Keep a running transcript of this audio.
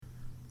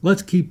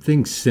Let's keep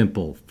things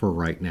simple for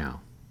right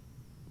now.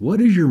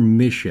 What is your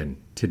mission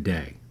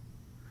today?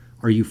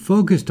 Are you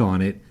focused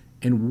on it,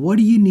 and what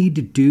do you need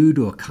to do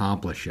to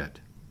accomplish it?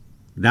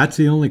 That's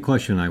the only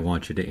question I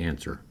want you to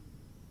answer.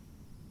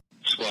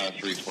 Squad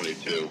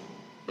 322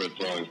 for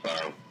throwing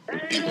fire.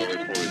 People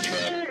reported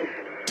track.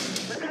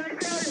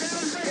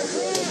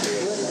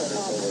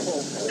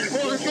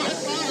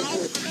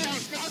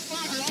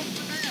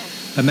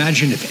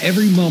 Imagine if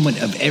every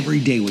moment of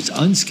every day was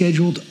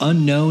unscheduled,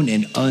 unknown,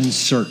 and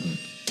uncertain,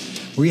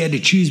 where you had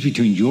to choose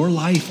between your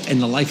life and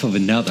the life of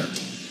another,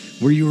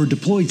 where you were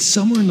deployed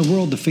somewhere in the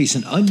world to face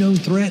an unknown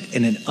threat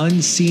and an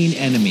unseen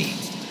enemy.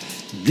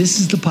 This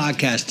is the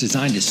podcast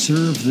designed to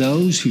serve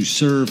those who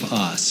serve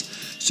us.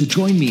 So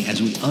join me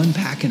as we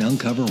unpack and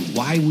uncover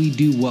why we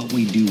do what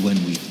we do when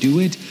we do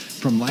it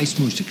from life's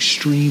most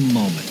extreme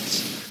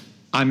moments.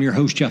 I'm your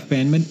host, Jeff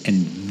Bandman,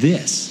 and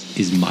this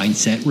is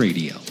Mindset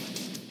Radio.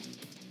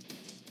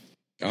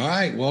 All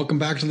right, welcome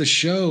back to the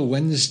show.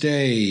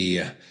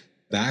 Wednesday,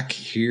 back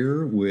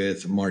here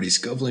with Marty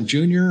Skovlin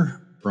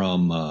Jr.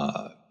 from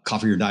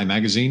Coffee or Die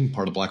magazine,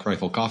 part of Black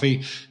Rifle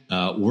Coffee.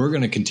 We're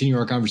going to continue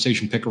our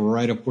conversation, pick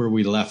right up where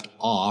we left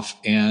off.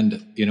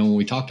 And, when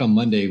we talked on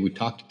Monday, we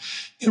talked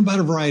about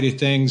a variety of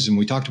things, and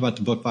we talked about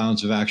the book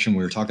Violence of Action.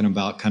 We were talking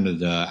about kind of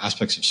the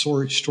aspects of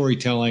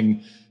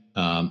storytelling.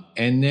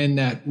 And then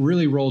that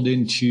really rolled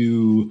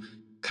into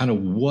kind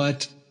of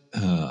what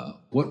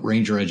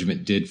Ranger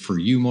Regiment did for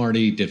you,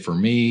 Marty, did for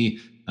me,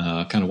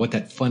 kind of what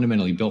that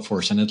fundamentally built for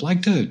us. And I'd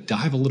like to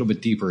dive a little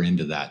bit deeper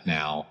into that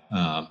now,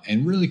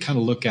 and really kind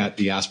of look at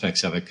the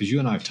aspects of it, because you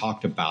and I have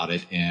talked about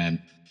it,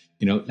 and,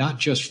 not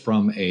just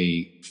from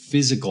a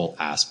physical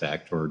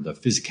aspect or the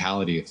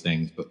physicality of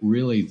things, but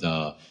really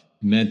the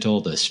mental,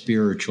 the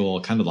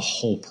spiritual, kind of the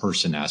whole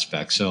person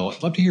aspect. So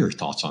I'd love to hear your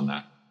thoughts on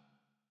that.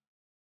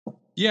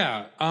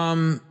 Yeah.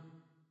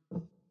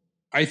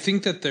 I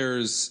think that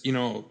there's,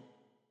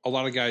 a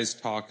lot of guys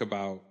talk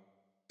about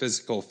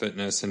physical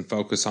fitness and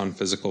focus on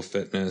physical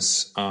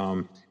fitness,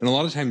 and a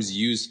lot of times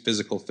use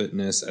physical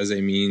fitness as a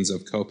means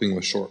of coping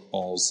with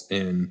shortfalls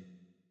in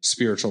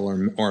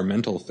spiritual or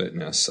mental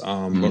fitness.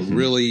 But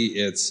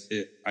really,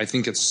 I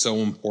think it's so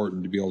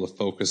important to be able to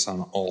focus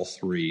on all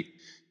three,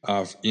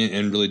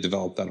 and really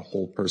develop that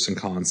whole person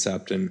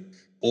concept. And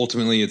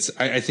ultimately,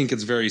 I think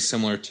it's very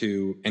similar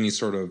to any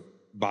sort of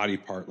body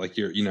part, like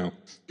your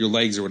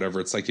legs or whatever.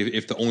 It's like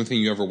if the only thing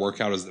you ever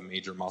work out is the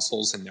major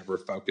muscles and never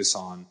focus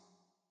on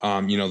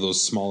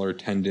those smaller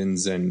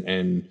tendons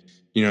and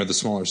the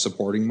smaller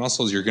supporting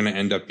muscles, you're going to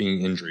end up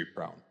being injury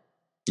prone,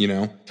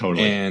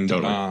 Totally. And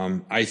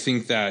totally. I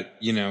think that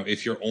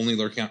if you're only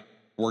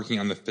working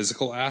on the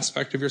physical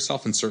aspect of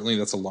yourself, and certainly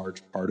that's a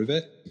large part of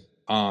it,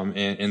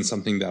 and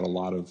something that a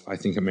lot of, I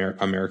think,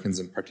 Americans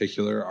in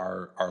particular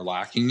are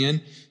lacking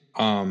in.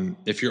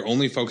 If you're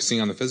only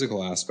focusing on the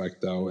physical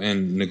aspect, though,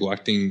 and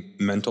neglecting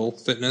mental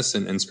fitness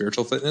and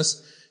spiritual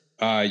fitness,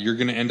 you're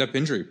going to end up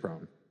injury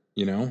prone,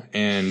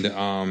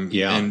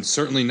 and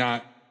certainly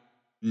not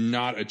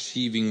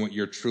achieving what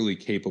you're truly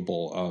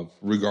capable of,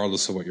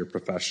 regardless of what your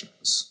profession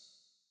is.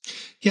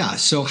 Yeah.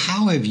 So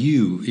how have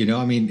you,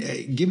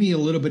 give me a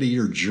little bit of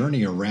your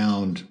journey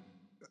around,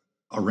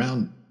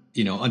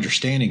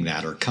 understanding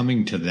that or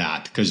coming to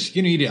that, because,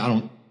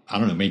 I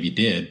don't know, maybe you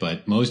did,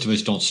 but most of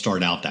us don't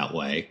start out that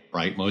way,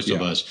 right? Most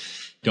of us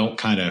don't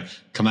kind of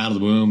come out of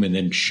the womb and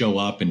then show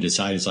up and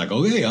decide it's like,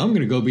 okay, I'm going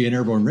to go be an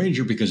airborne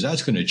ranger because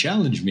that's going to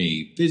challenge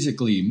me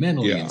physically,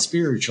 mentally, and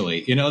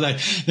spiritually.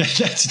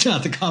 That's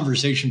not the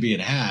conversation being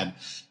had.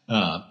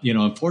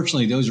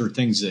 Unfortunately, those are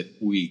things that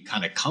we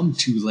kind of come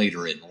to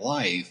later in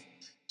life.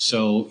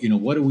 So,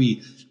 what do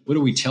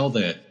we tell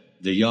the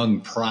young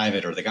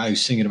private or the guy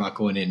who's thinking about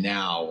going in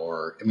now?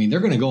 Or, they're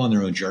going to go on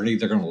their own journey.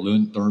 They're going to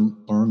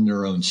learn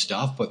their own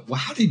stuff. But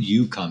how did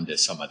you come to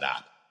some of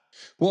that?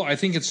 Well, I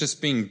think it's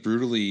just being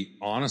brutally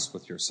honest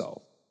with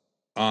yourself.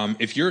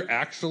 If you're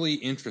actually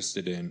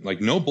interested in,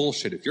 no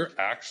bullshit, if you're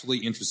actually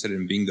interested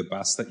in being the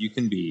best that you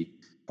can be,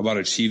 about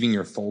achieving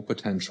your full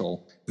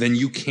potential, then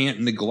you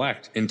can't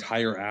neglect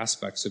entire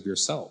aspects of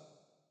yourself.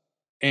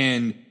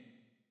 And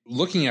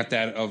looking at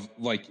that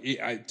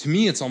to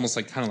me, it's almost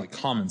kind of like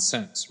common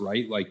sense,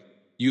 right?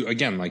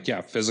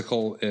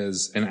 Physical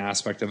is an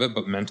aspect of it,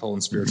 but mental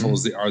and spiritual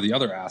are the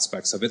other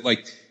aspects of it.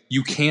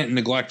 You can't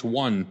neglect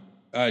one,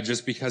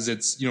 just because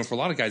it's, for a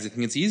lot of guys, I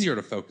think it's easier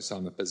to focus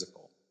on the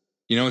physical.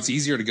 It's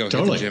easier to go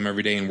hit the gym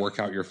every day and work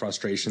out your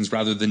frustrations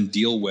rather than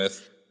deal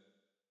with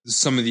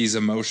some of these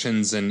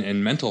emotions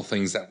and mental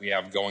things that we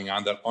have going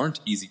on that aren't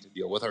easy to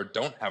deal with or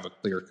don't have a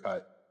clear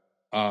cut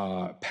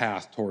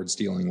path towards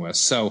dealing with.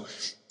 So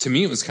to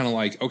me, it was kind of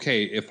like,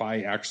 okay, if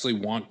I actually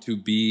want to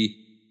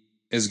be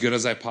as good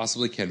as I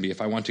possibly can be,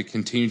 if I want to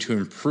continue to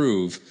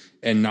improve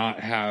and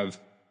not have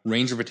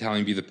Ranger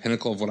Battalion be the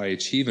pinnacle of what I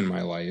achieve in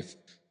my life,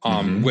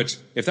 which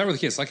if that were the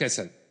case, like I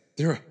said,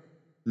 they're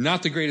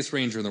not the greatest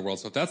Ranger in the world.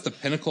 So if that's the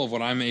pinnacle of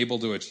what I'm able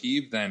to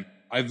achieve, then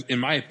I've, in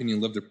my opinion,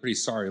 lived a pretty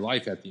sorry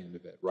life at the end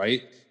of it.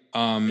 Right.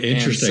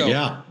 Interesting. So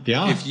yeah.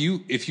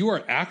 If you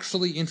are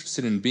actually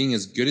interested in being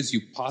as good as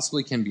you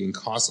possibly can be and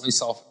constantly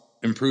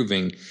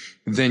improving,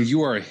 then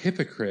you are a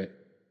hypocrite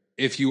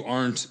if you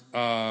aren't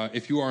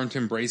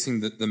embracing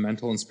the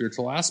mental and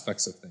spiritual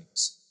aspects of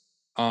things.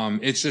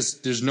 It's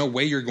just, there's no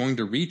way you're going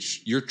to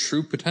reach your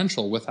true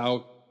potential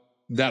without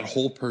that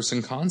whole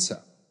person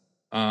concept.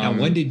 Now,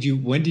 when did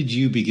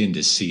you begin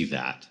to see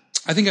that?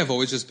 I think I've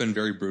always just been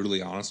very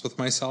brutally honest with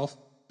myself.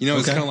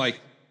 It's kind of like,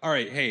 all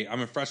right, hey,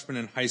 I'm a freshman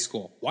in high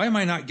school. Why am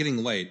I not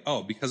getting laid?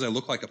 Oh, because I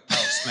look like a pile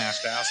of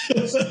smashed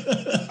assholes.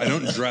 I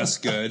don't dress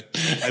good.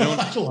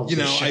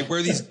 I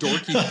wear these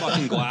dorky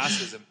fucking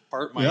glasses and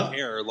part my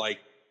hair. Like,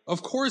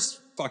 of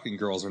course fucking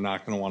girls are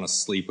not going to want to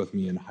sleep with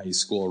me in high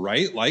school,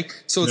 right?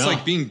 Like, so it's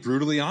like being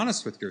brutally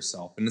honest with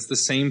yourself. And it's the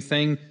same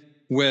thing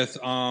with,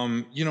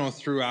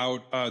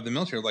 throughout the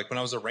military. Like when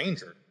I was a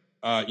Ranger,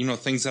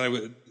 things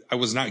that I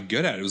was not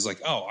good at. It was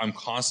like, oh, I'm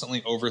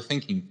constantly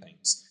overthinking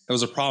things. That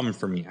was a problem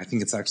for me. I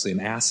think it's actually an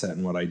asset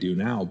in what I do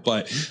now.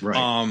 But,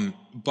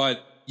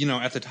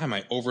 at the time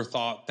I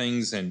overthought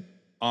things and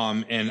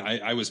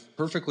I was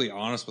perfectly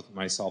honest with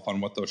myself on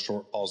what those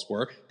shortfalls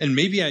were. And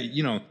maybe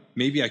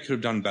I could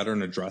have done better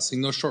in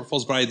addressing those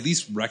shortfalls, but I at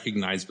least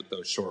recognized what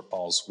those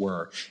shortfalls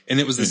were. And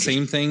it was the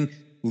same thing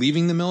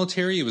leaving the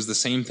military. It was the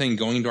same thing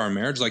going into our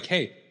marriage. Like,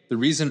 hey, the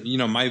reason,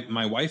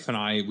 my wife and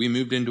I, we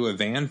moved into a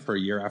van for a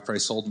year after I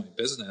sold my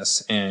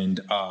business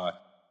and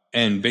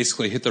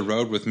basically hit the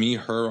road with me,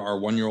 her, our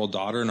 1-year-old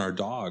daughter and our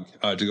dog,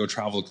 to go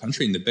travel the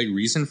country. And the big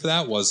reason for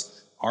that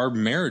was our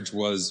marriage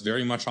was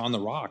very much on the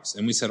rocks.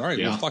 And we said, all right,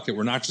 well, fuck it.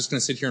 We're not just going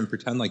to sit here and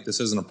pretend like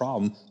this isn't a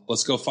problem.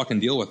 Let's go fucking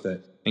deal with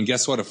it. And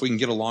guess what? If we can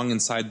get along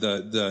inside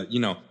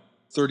the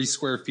 30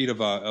 square feet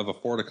of a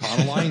Ford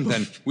Econoline,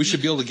 then we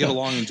should be able to get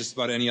along in just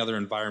about any other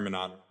environment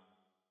on Earth.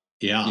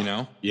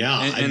 Yeah.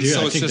 Yeah. And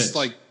so it's just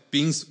like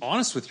being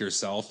honest with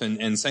yourself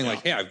and saying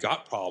like, hey, I've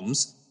got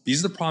problems.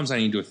 These are the problems I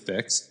need to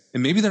fix.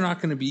 And maybe they're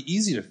not going to be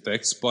easy to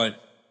fix, but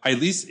at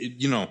least,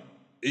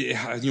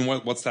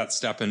 what's that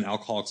step in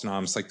Alcoholics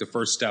Anonymous? Like the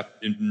first step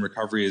in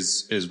recovery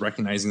is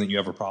recognizing that you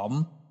have a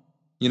problem,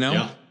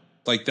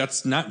 like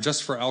that's not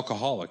just for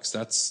alcoholics.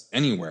 That's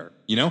anywhere,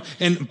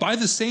 and by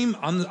the same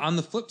on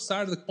the flip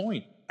side of the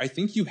coin, I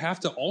think you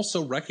have to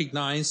also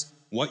recognize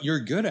what you're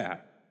good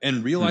at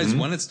and realize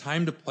when it's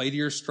time to play to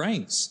your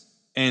strengths.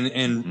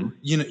 And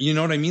you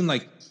know what I mean?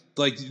 Like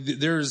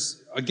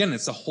there's, again,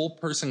 it's a whole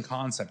person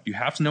concept. You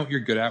have to know what you're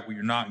good at, what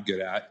you're not good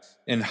at,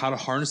 and how to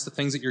harness the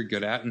things that you're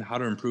good at and how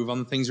to improve on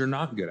the things you're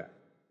not good at,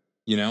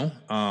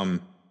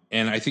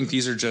 and I think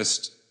these are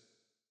just,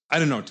 I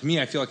don't know, to me,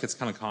 I feel like it's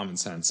kind of common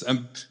sense.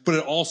 But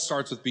it all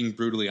starts with being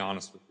brutally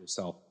honest with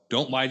yourself.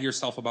 Don't lie to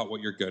yourself about what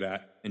you're good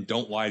at, and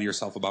don't lie to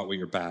yourself about what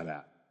you're bad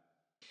at.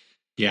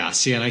 Yeah.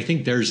 See, and I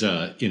think there is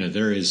the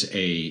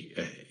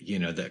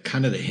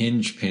kind of the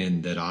hinge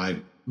pin that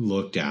I've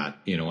looked at,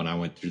 when I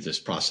went through this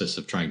process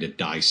of trying to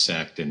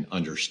dissect and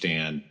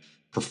understand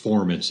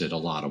performance in a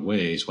lot of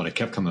ways. What I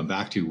kept coming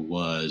back to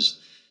was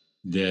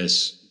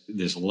this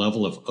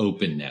level of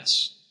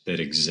openness that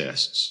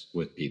exists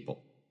with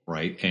people.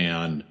 Right.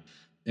 And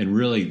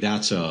really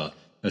that's a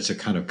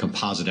kind of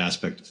composite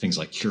aspect of things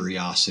like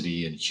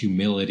curiosity and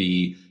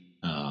humility,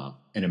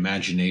 and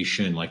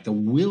imagination, like the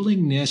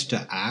willingness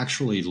to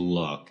actually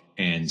look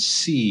and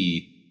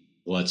see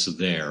what's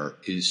there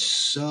is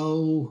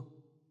so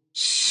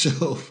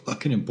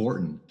fucking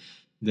important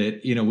that,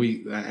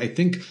 I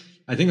think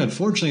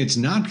unfortunately it's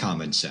not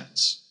common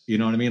sense. You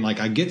know what I mean? Like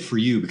I get for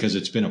you because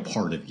it's been a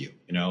part of you,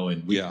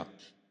 and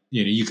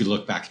you could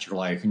look back at your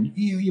life and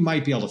you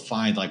might be able to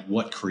find like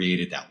what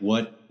created that,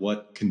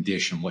 what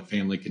condition, what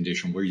family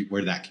condition,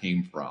 where that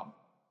came from.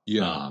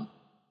 Yeah.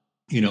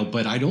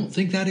 But I don't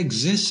think that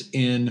exists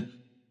in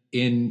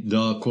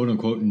the quote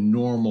unquote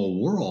normal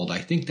world. I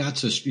think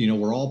that's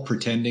we're all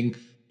pretending,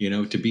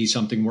 to be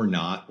something we're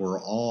not. We're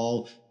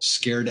all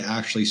scared to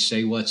actually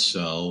say what's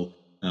so.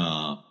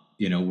 I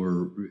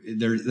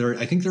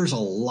think there's a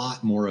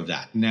lot more of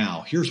that.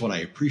 Now, here's what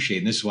I appreciate,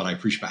 and this is what I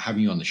appreciate about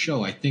having you on the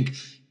show. I think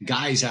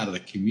guys out of the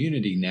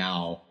community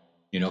now,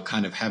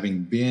 kind of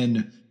having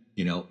been,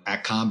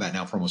 at combat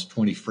now for almost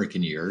 20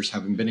 freaking years,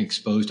 having been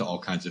exposed to all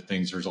kinds of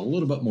things, there's a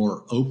little bit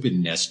more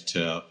openness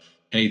to,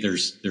 hey,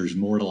 there's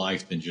more to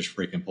life than just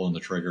freaking pulling the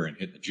trigger and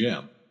hitting the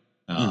gym.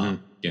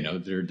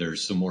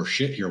 There's some more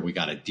shit here we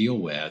got to deal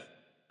with.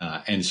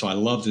 And so I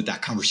love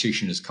that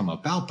conversation has come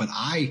about. But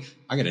I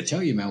got to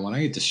tell you, man, when I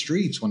hit the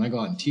streets, when I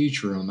go out and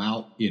teach or I'm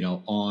out,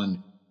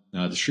 on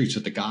the streets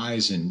with the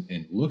guys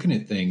and looking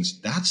at things,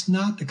 that's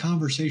not the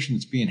conversation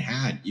that's being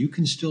had. You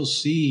can still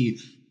see,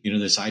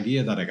 this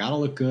idea that I got to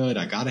look good,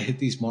 I got to hit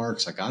these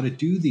marks, I got to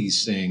do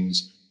these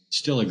things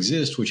still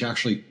exist, which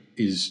actually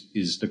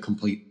is the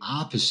complete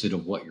opposite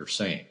of what you're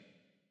saying.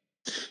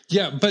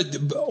 Yeah, but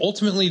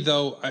ultimately,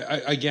 though,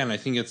 I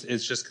think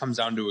it's just comes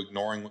down to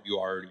ignoring what you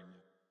already know.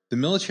 The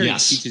military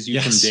teaches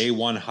you from day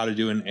one how to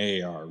do an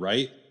AAR,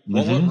 right?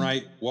 What went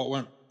right, what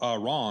went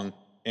wrong,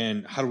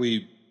 and how do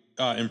we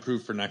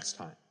improve for next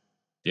time?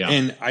 Yeah.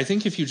 And I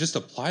think if you just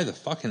apply the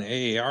fucking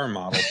AAR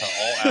model to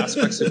all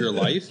aspects of your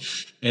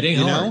life, it ain't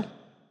hard.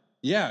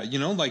 Yeah, you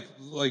know, like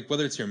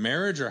whether it's your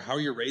marriage or how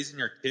you're raising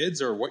your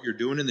kids or what you're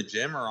doing in the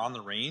gym or on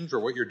the range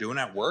or what you're doing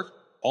at work,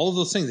 all of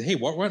those things. Hey,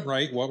 what went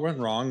right? What went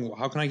wrong?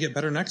 How can I get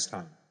better next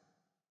time?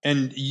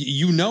 And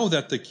you know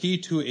that the key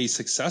to a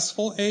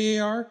successful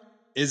AAR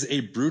is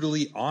a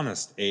brutally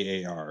honest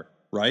AAR,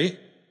 right?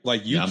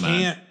 Like you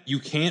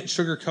can't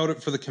sugarcoat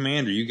it for the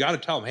commander. You got to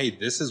tell them, hey,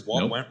 this is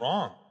what went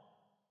wrong.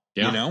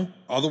 Yeah. You know,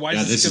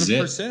 otherwise it's going to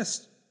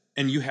persist.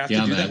 And you have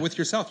to do that with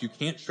yourself. You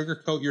can't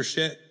sugarcoat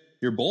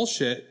your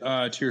bullshit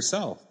to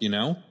yourself, you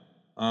know?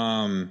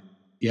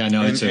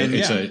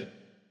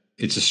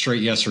 It's a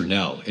straight yes or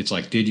no. It's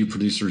like, did you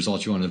produce the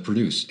results you wanted to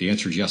produce? The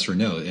answer is yes or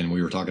no. And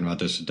we were talking about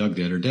this with Doug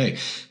the other day.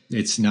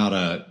 It's not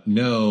a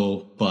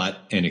no, but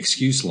an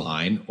excuse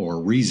line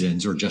or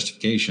reasons or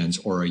justifications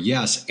or a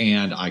yes.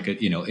 And I could,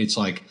 you know, it's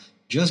like,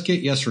 just get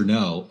yes or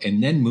no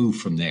and then move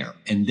from there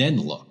and then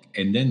look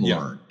and then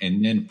learn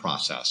and then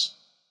process.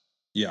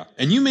 Yeah.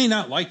 And you may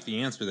not like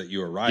the answer that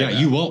you arrive at. Yeah,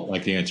 you won't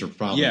like the answer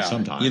probably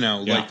sometime. You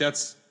know, like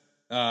that's,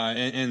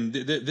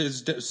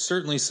 there's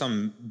certainly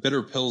some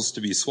bitter pills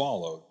to be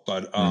swallowed,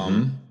 but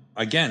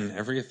again,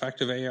 every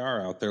effective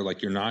AR out there,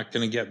 like you're not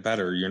going to get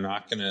better. You're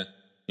not going to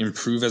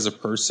improve as a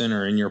person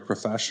or in your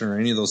profession or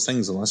any of those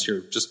things unless you're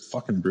just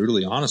fucking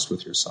brutally honest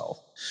with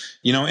yourself,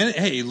 you know? And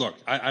hey, look,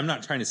 I'm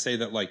not trying to say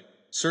that, like,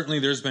 certainly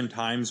there's been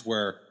times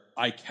where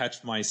I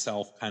catch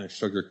myself kind of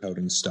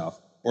sugarcoating stuff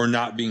or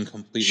not being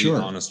completely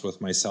honest with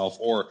myself,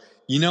 or,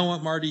 you know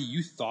what, Marty,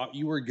 you thought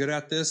you were good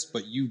at this,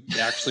 but you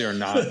actually are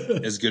not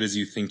as good as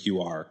you think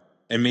you are.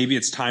 And maybe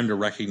it's time to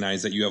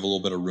recognize that you have a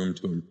little bit of room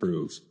to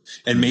improve.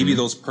 And maybe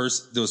those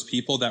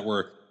people that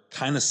were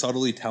kind of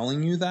subtly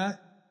telling you that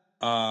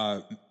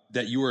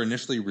you were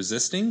initially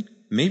resisting,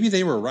 maybe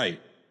they were right,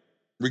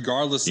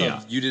 regardless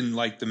of you didn't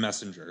like the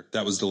messenger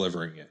that was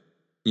delivering it,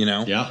 you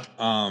know? Yeah.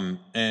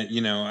 And,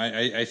 you know,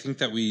 I think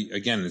that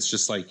it's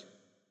just like,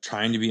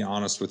 trying to be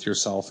honest with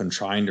yourself and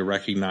trying to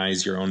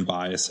recognize your own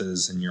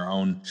biases and your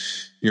own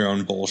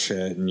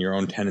bullshit and your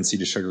own tendency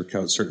to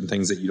sugarcoat certain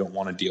things that you don't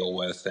want to deal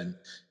with. And,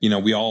 you know,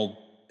 we all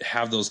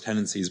have those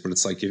tendencies, but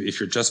it's like, if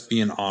you're just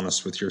being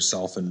honest with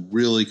yourself and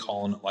really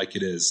calling it like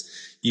it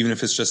is, even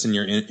if it's just in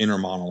your inner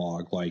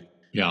monologue, like,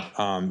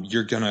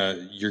 you're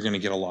gonna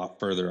get a lot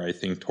further, I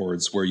think,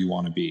 towards where you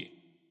want to be.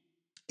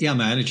 Yeah,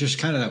 man, it's just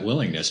kind of that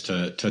willingness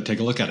to take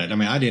a look at it. I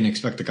mean, I didn't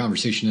expect the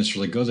conversation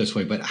necessarily go this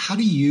way, but how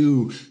do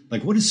you,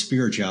 like, what does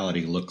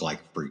spirituality look like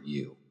for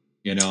you?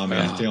 You know, I mean,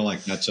 I feel like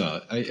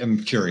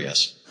I'm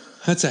curious.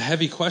 That's a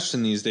heavy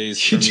question these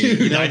days for me. Dude,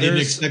 you know, I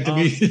didn't expect to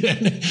be.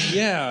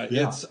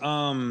 It's,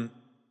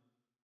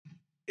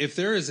 if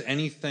there is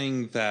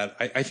anything that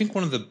I think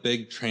one of the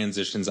big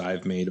transitions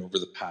I've made over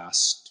the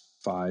past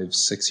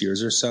 5-6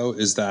 years or so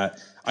is that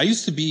I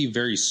used to be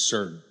very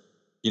certain.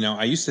 You know,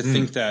 I used to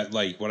think that,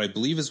 like, what I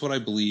believe is what I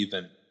believe,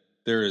 and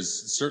there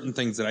is certain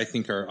things that I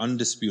think are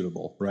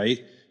undisputable, right?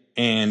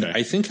 And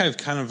I think I've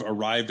kind of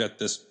arrived at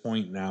this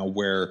point now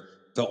where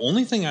the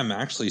only thing I'm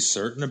actually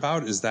certain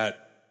about is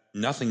that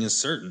nothing is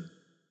certain.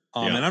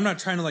 And I'm not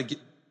trying to, like,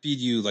 feed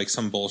you, like,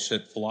 some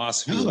bullshit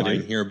philosophy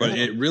line here, but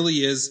it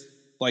really is,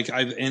 like,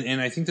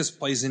 and I think this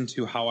plays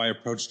into how I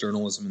approach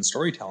journalism and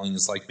storytelling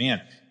is like,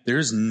 man,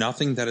 there's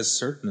nothing that is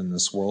certain in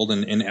this world,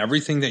 and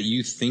everything that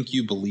you think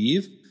you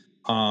believe,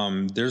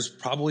 there's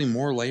probably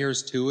more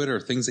layers to it or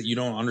things that you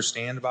don't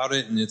understand about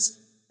it.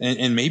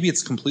 And maybe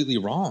it's completely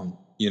wrong,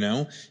 you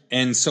know?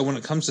 And so when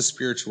it comes to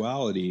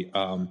spirituality,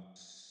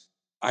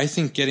 I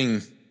think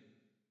getting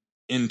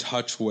in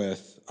touch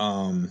with,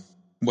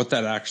 what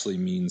that actually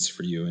means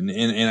for you.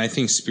 And I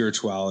think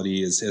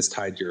spirituality is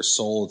tied to your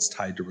soul. It's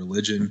tied to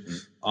religion.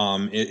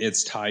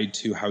 It's tied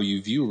to how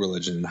you view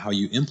religion and how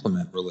you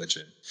implement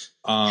religion.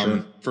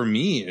 For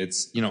me,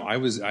 it's, you know,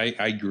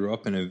 I grew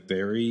up in a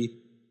very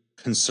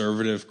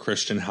conservative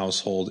Christian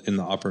household in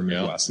the upper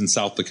Midwest in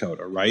South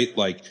Dakota, right?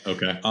 Like,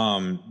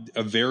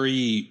 a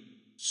very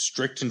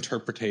strict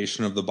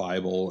interpretation of the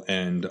Bible.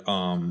 And,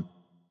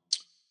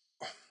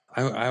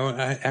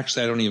 I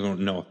actually don't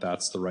even know if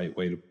that's the right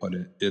way to put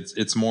it.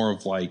 It's more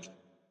of like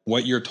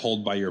what you're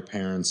told by your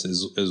parents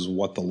is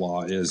what the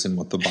law is and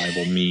what the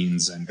Bible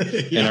means and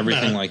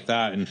everything like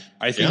that. And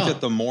I think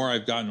that the more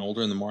I've gotten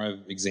older and the more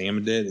I've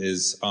examined it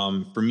is,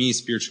 for me,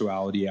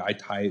 spirituality, I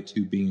tie it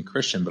to being a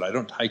Christian, but I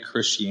don't tie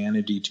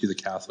Christianity to the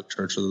Catholic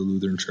Church or the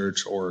Lutheran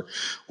Church or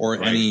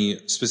any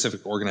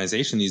specific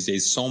organization these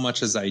days, so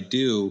much as I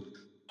do,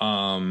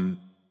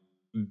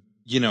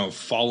 you know,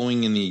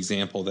 following in the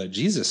example that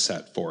Jesus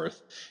set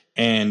forth.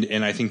 And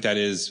I think that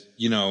is,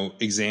 you know,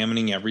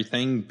 examining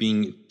everything,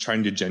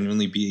 trying to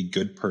genuinely be a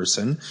good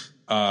person,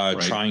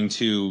 trying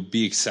to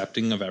be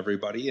accepting of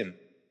everybody. And,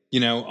 you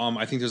know,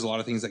 I think there's a lot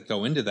of things that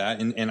go into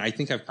that. And I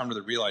think I've come to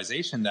the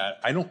realization that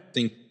I feel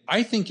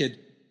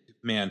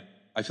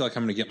like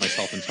I'm going to get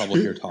myself in trouble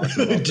here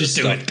talking about this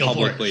stuff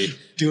publicly.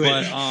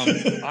 But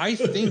I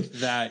think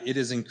that it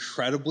is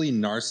incredibly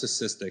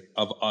narcissistic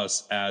of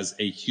us as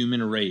a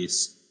human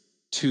race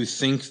to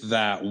think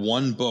that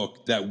one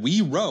book that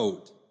we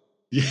wrote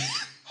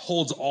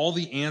holds all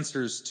the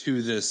answers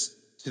to this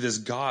this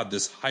God,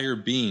 this higher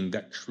being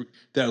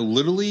that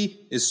literally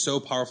is so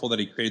powerful that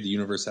he created the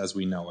universe as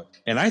we know it.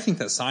 And I think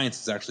that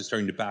science is actually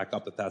starting to back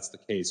up that that's the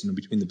case,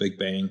 between the Big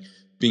Bang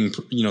being,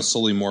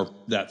 slowly more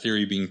that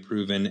theory being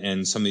proven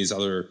and some of these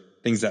other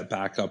things that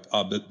back up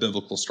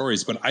biblical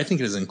stories. But I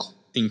think it is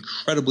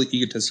incredibly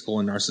egotistical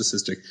and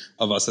narcissistic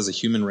of us as a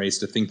human race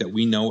to think that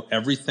we know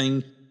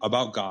everything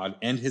about God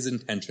and his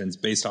intentions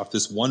based off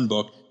this one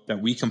book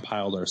that we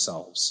compiled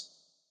ourselves.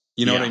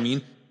 You know what I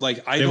mean?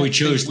 Like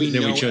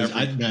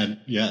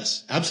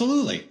Yes,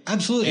 absolutely.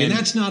 And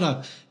that's not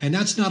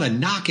a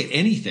knock at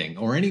anything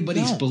or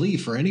anybody's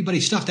belief or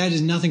anybody's stuff. That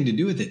has nothing to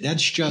do with it.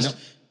 That's just,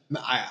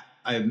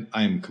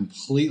 I'm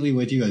completely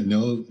with you. I have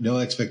no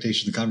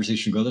expectation the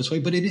conversation go this way,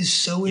 but it is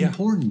so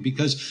important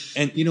because,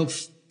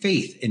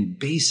 faith and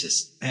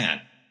basis, man.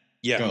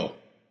 Yeah. Go.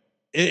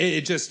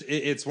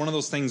 It's one of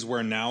those things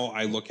where now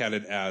I look at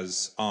it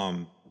as,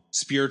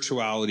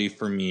 spirituality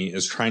for me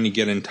is trying to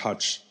get in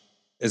touch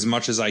as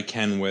much as I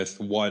can with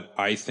what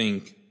I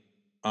think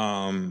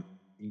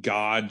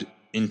God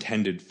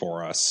intended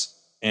for us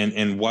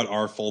and what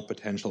our full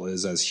potential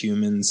is as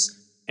humans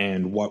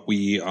and what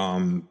we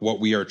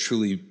are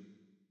truly,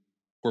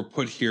 we're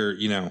put here,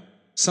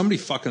 somebody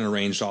fucking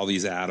arranged all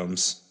these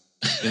atoms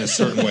in a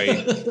certain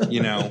way,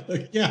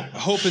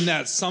 hoping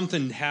that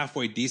something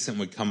halfway decent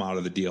would come out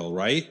of the deal,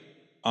 right?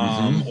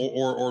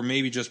 Or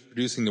maybe just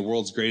producing the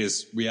world's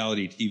greatest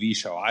reality TV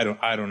show. I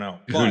don't know.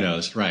 But, who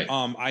knows? Right.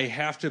 I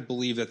have to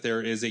believe that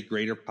there is a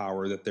greater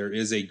power, that there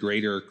is a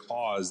greater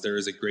cause, there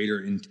is a greater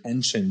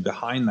intention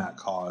behind that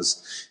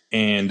cause.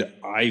 And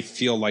I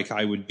feel like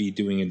I would be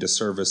doing a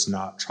disservice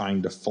not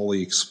trying to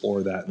fully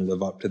explore that and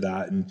live up to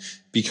that and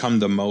become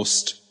the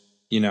most,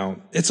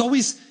 it's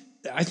always,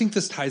 I think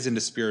this ties into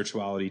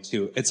spirituality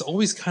too. It's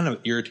always kind of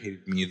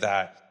irritated me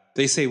that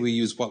they say we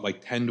use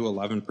 10 to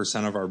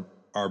 11% of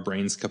our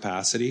brain's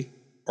capacity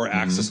or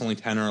access only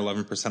 10 or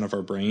 11% of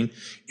our brain.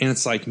 And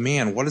it's like,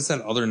 man, what is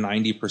that other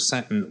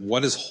 90% and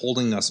what is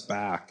holding us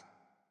back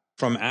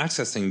from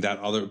accessing that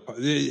other?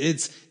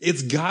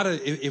 It's gotta,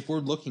 if we're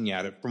looking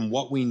at it from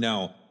what we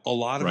know, a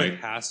lot of it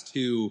has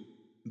to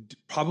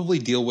probably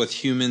deal with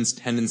humans'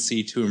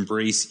 tendency to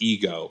embrace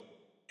ego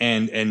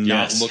and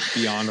not look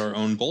beyond our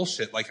own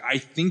bullshit. Like, I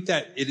think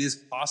that it is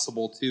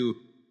possible to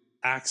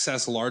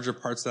access larger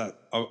parts of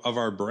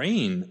our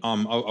brain,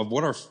 of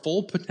what our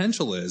full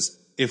potential is,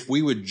 if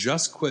we would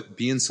just quit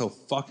being so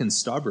fucking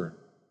stubborn,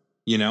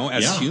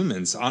 as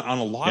humans on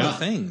a lot of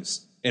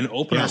things and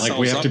open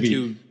ourselves up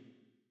to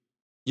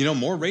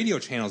more radio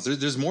channels.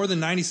 There's more than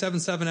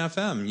 97.7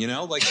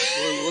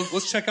 FM,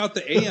 let's check out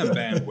the AM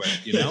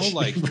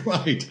bandwidth,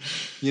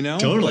 right.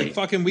 Totally. Like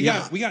fucking, we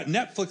got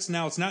Netflix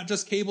now. It's not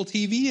just cable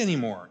TV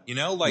anymore,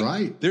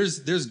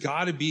 there's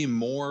gotta be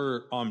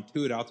more,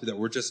 to it out there that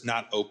we're just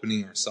not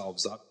opening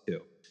ourselves up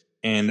to.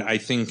 And I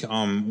think,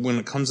 when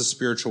it comes to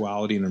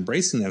spirituality and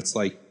embracing that, it's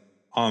like,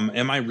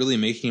 am I really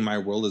making my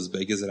world as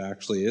big as it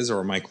actually is?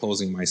 Or am I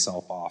closing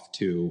myself off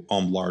to,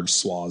 large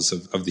swaths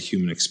of the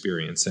human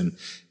experience? And,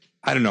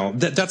 I don't know.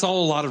 That's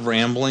all a lot of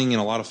rambling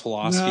and a lot of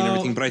philosophy and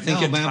everything, but I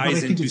think it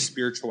ties into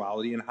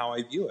spirituality and how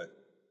I view it.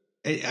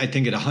 I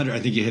think I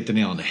think you hit the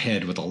nail on the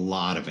head with a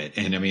lot of it.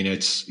 And I mean,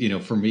 it's,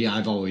 for me,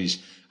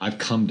 I've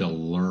come to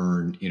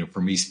learn,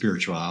 for me,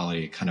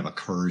 spirituality kind of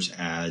occurs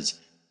as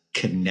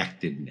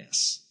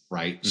connectedness,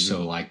 right?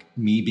 So like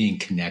me being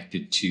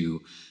connected to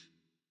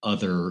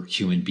other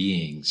human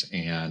beings.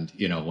 And,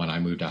 when I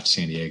moved out to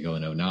San Diego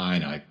in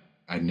 2009,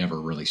 I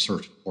never really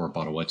searched for,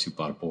 bought a wetsuit,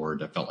 bought a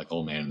board. I felt like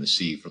old man in the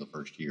sea for the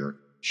first year.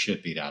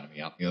 Shit beat out of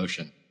me out in the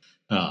ocean.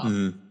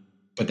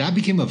 But that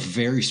became a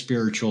very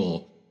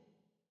spiritual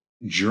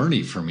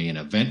journey for me, an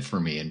event for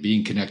me, and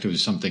being connected with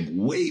something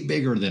way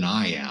bigger than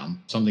I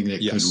am, something that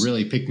could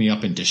really pick me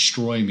up and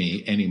destroy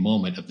me any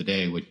moment of the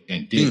day,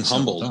 and did being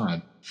humbled.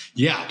 Time.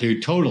 Yeah,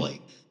 dude,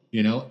 totally.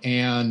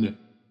 And,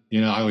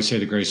 I always say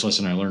the greatest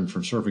lesson I learned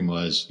from surfing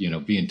was,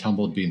 being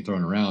tumbled, being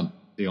thrown around.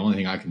 The only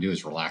thing I can do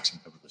is relax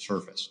and cover the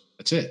surface.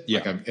 That's it. Yeah.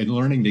 Like I'm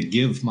learning to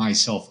give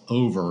myself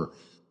over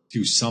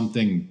to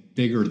something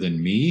bigger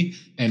than me.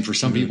 And for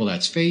some people,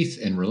 that's faith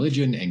and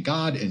religion and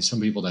God. And some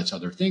people, that's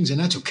other things. And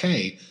that's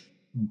okay.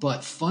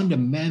 But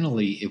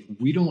fundamentally, if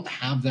we don't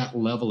have that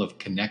level of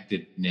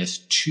connectedness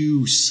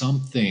to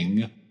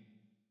something,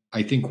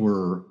 I think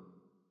we're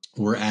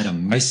at a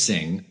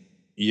missing.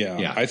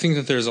 Yeah. I think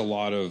that there's a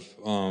lot of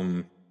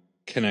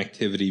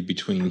connectivity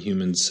between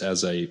humans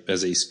as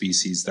a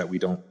species that we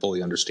don't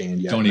fully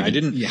understand yet.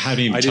 Haven't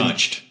even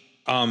touched.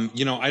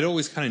 I'd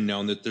always kind of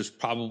known that there's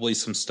probably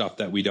some stuff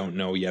that we don't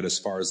know yet, as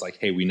far as like,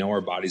 hey, we know our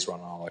bodies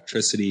run on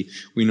electricity.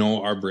 We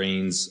know our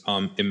brains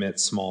emit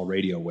small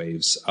radio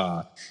waves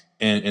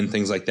and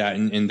things like that.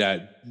 And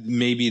that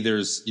maybe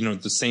there's,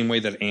 the same way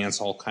that ants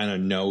all kind of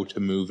know to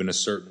move in a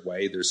certain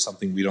way, there's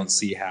something we don't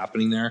see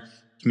happening there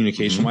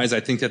communication wise. I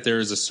think that there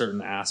is a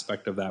certain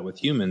aspect of that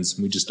with humans.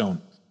 We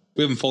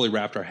haven't fully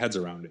wrapped our heads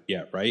around it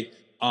yet. Right.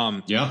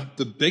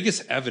 The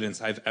biggest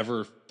evidence I've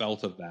ever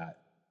felt of that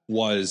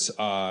was,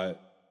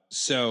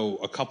 so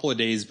a couple of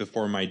days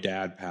before my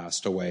dad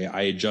passed away,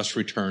 I had just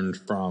returned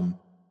from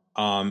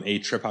a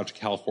trip out to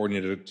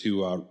California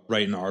to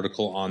write an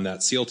article on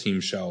that SEAL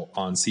team show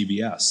on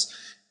CBS.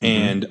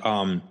 And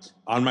on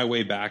my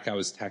way back, I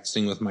was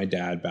texting with my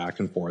dad back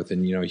and forth,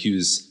 and he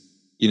was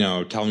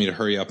telling me to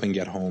hurry up and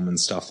get home and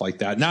stuff like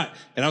that. And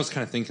I was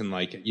kind of thinking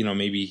like,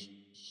 maybe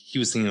he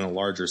was thinking on a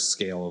larger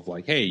scale of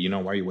like, hey,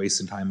 why are you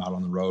wasting time out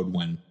on the road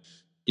when,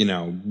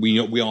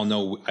 we all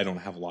know I don't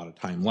have a lot of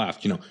time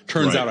left.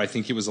 Turns out I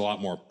think he was a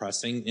lot more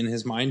pressing in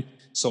his mind.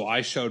 So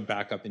I showed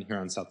back up in here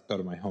on South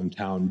Dakota, my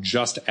hometown,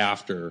 just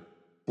after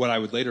what I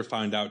would later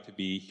find out to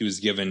be he was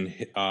given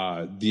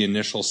the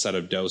initial set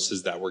of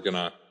doses that were going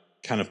to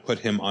kind of put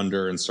him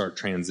under and start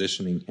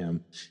transitioning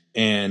him.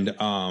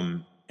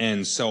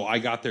 And so I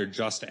got there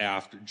just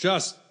after,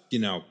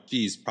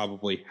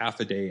 probably half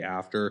a day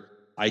after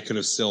I could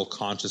have still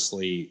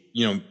consciously,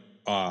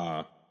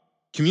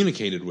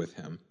 communicated with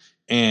him.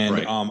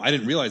 And I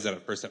didn't realize that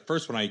at first. At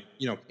first, when I,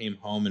 came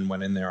home and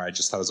went in there, I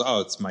just thought,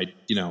 it's my,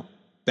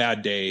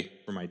 bad day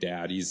for my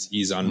dad.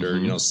 He's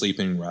under,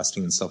 sleeping,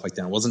 resting and stuff like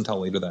that. It wasn't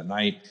until later that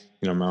night,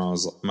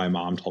 my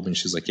mom told me,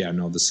 she's like, yeah,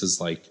 no, this is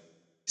like,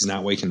 he's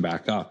not waking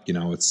back up.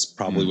 It's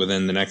probably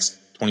within the next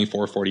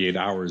 24, 48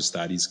 hours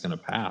that he's going to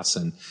pass.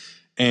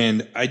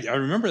 And I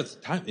remember at the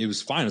time it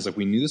was fine. It was like,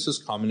 we knew this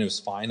was coming. It was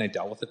fine. I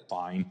dealt with it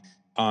fine.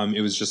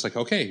 It was just like,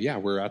 okay, yeah,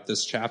 we're at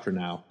this chapter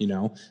now,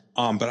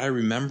 but I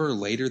remember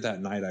later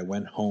that night I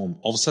went home.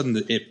 All of a sudden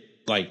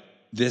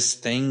this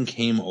thing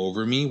came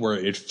over me where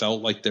it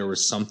felt like there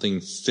was something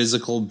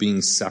physical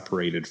being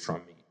separated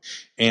from me.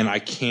 And I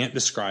can't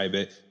describe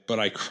it, but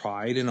I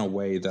cried in a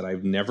way that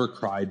I've never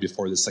cried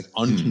before. This like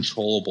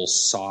uncontrollable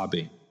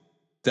sobbing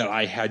that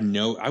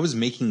I was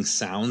making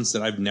sounds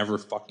that I've never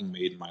fucking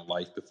made in my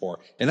life before.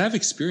 And I've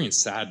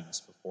experienced sadness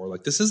before.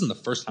 Like this isn't the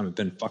first time I've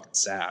been fucking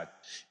sad.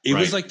 It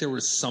was like there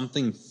was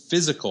something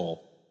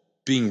physical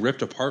being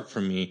ripped apart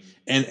from me.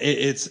 And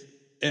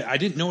I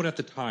didn't know it at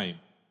the time,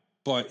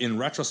 but in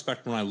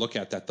retrospect, when I look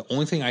at that, the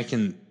only thing I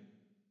can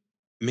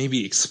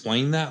maybe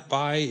explain that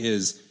by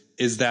is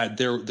that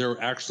there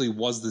actually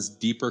was this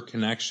deeper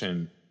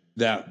connection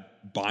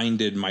that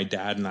binded my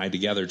dad and I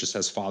together just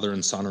as father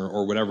and son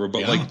or whatever,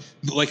 but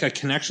like a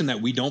connection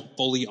that we don't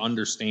fully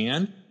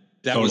understand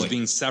that was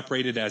being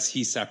separated as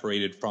he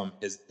separated from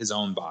his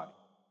own body.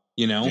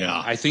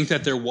 I think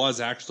that there was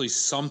actually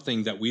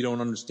something that we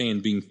don't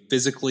understand being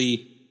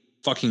physically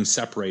fucking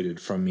separated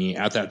from me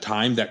at that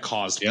time that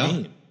caused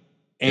pain.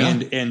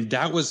 And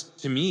that was,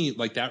 to me,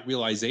 like that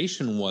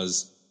realization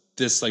was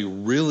this like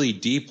really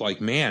deep, like,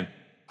 man,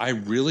 I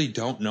really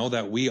don't know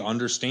that we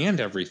understand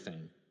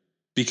everything,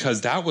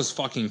 because that was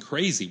fucking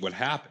crazy what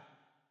happened.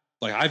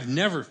 Like I've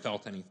never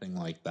felt anything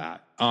like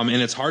that. And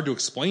it's hard to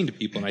explain to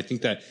people. And I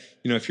think that,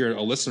 if you're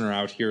a listener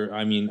out here,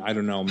 I mean, I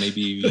don't know,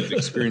 maybe you've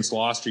experienced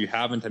loss or you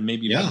haven't, and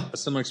maybe you've had a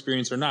similar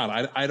experience or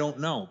not. I don't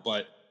know,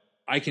 but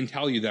I can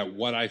tell you that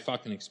what I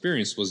fucking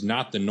experienced was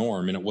not the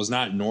norm, and it was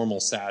not normal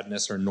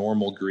sadness or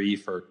normal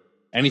grief or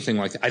anything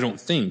like that. I don't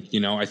think,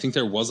 I think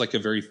there was like a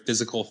very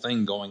physical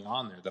thing going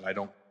on there that I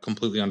don't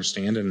completely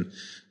understand. And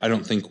I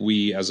don't think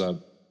we as a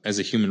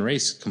human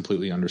race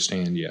completely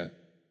understand yet.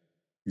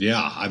 Yeah.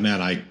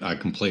 I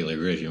completely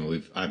agree with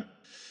you. I've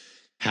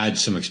had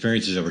some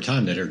experiences over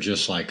time that are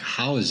just like,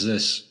 how is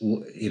this,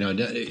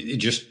 it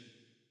just,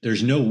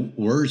 there's no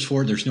words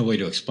for it. There's no way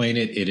to explain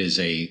it. It is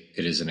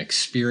an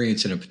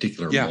experience in a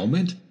particular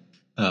moment.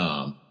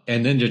 And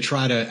then to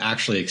try to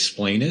actually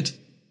explain it,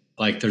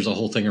 like there's a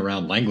whole thing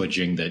around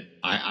languaging that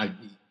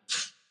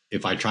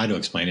if I try to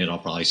explain it, I'll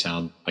probably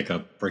sound like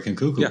a freaking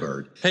cuckoo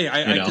bird. Hey,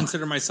 I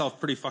consider myself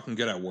pretty fucking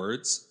good at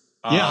words.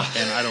 And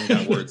I don't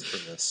got words for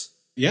this.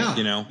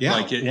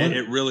 Like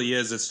it really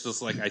is. It's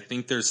just like, I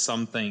think there's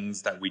some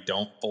things that we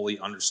don't fully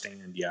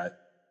understand yet.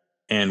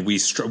 And we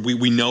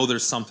know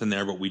there's something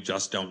there, but we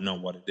just don't know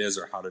what it is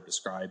or how to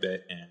describe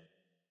it. And,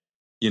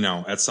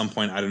 at some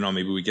point, I don't know,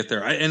 maybe we get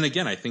there. And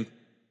again, I think,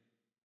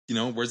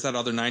 where's that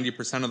other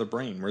 90% of the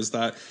brain? Where's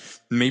that?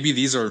 Maybe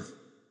these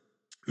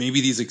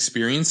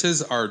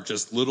experiences are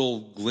just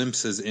little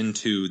glimpses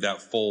into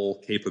that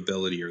full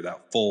capability or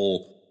that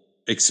full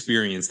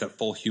experience, that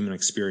full human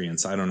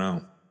experience. I don't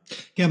know.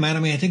 Yeah, man. I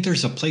mean, I think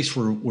there's a place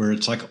where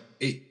it's like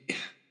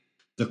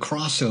the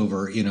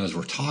crossover, as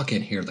we're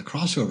talking here, the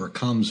crossover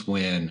comes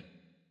when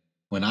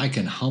I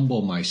can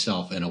humble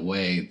myself in a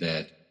way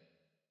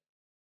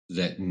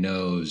that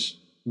knows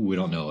we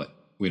don't know it.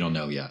 We don't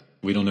know yet.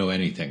 We don't know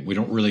anything. We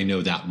don't really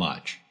know that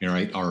much.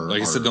 Right?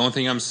 I said, the only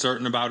thing I'm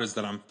certain about is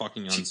that I'm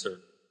fucking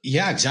uncertain.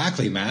 Yeah,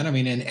 exactly, man. I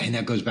mean, and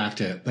that goes back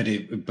to, but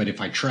if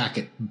I track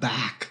it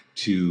back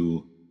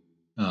to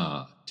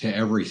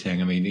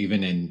everything, I mean,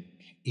 even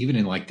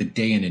in like the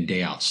day in and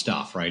day out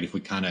stuff, right? If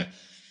we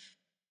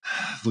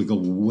go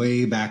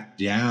way back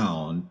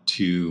down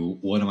to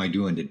what am I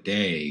doing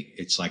today?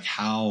 It's like,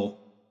 how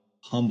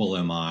humble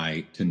am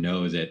I to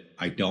know that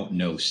I don't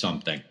know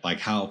something? Like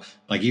how,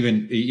 like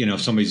even,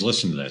 if somebody's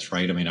listening to this,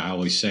 right? I mean, I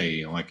always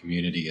say, my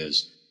community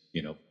is,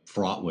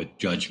 fraught with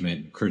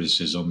judgment and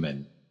criticism.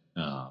 And,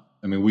 I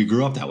mean, we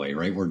grew up that way,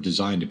 right? We're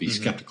designed to be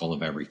skeptical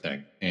of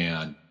everything.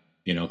 And,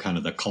 kind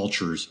of the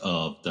cultures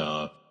of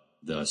the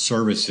the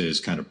services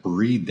kind of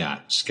breed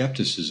that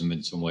skepticism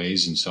in some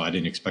ways. And so I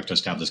didn't expect us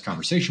to have this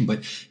conversation.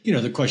 But,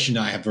 the question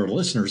I have for the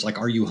listeners, like,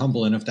 are you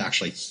humble enough to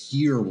actually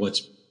hear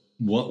what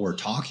we're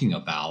talking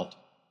about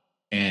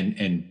and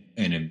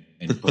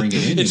bring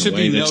it in? It should a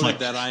way be that's noted like,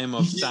 that I am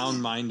of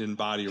sound mind and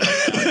body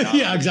right now.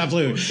 Yeah,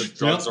 exactly.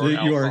 Drugs or you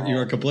alcohol.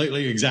 are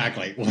completely,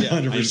 exactly. 100%. Yeah,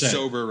 I'm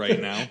sober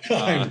right now.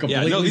 I'm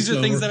completely these are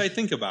sober. things that I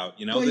think about,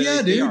 Well,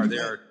 they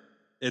are.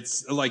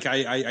 It's like,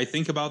 I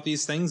think about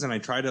these things and I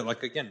try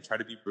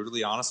to be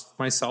brutally honest with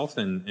myself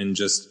and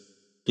just,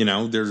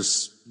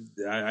 there's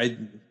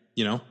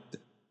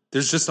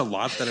just a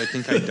lot that I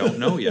think I don't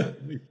know yet.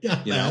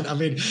 Yeah, man. I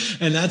mean,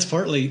 and that's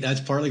partly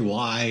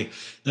why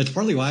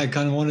I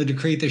kind of wanted to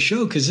create the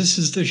show. 'Cause this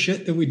is the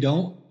shit that we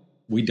don't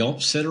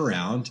sit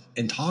around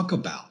and talk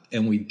about,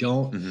 and we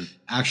don't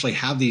actually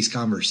have these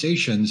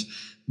conversations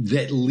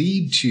that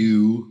lead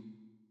to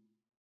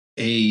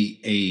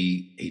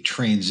a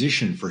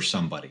transition for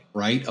somebody,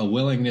 right? A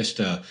willingness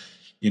to,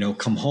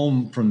 come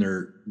home from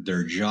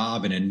their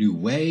job in a new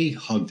way,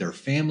 hug their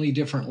family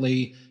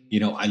differently.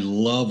 I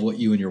love what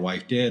you and your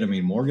wife did. I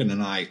mean, Morgan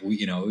and I,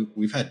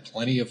 we've had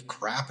plenty of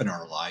crap in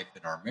our life,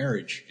 in our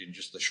marriage, in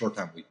just the short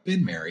time we've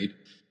been married.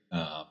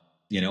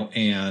 We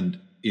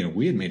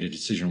had made a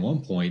decision at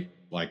one point,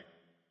 like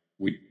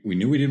we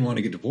knew we didn't want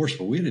to get divorced,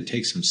 but we had to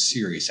take some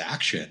serious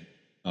action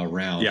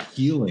around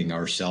healing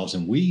ourselves.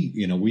 And we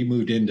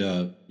moved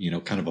into,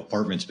 kind of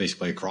apartments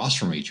basically across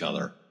from each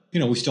other.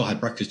 We still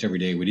had breakfast every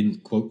day. We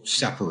didn't, quote,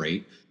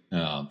 separate.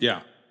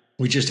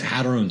 We just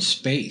had our own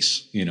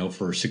space,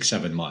 for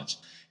 6-7 months.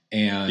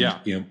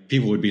 And,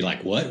 people would be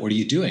like, what are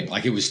you doing?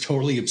 Like, it was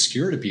totally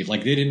obscure to people.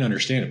 Like, they didn't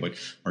understand it. But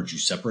aren't you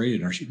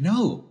separated?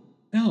 No,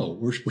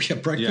 we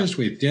have breakfast,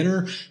 we have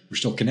dinner. We're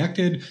still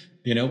connected.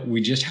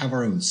 We just have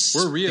our own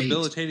space. We're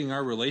rehabilitating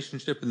our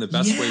relationship in the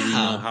best way we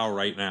know how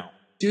right now.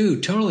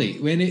 Dude, totally.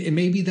 And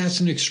maybe that's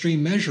an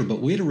extreme measure,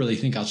 but we had to really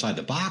think outside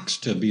the box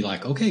to be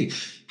like, okay,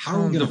 how are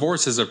we going to...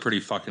 Divorce is a pretty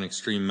fucking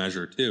extreme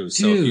measure too.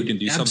 So if you can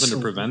do something to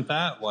prevent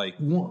that, like...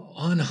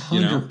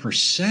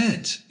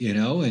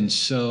 100%, And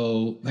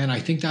so, man,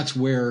 I think that's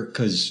where,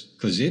 because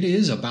it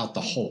is about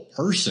the whole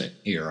person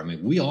here. I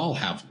mean, we all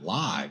have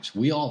lives.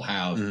 We all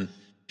have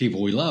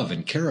people we love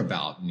and care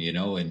about,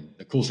 and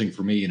the cool thing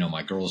for me,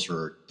 my girls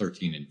are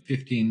 13 and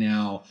 15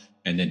 now,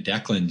 and then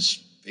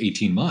Declan's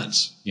 18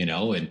 months,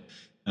 and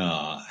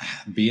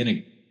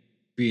being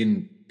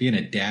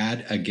a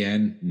dad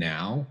again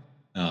now,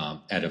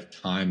 at a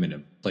time and a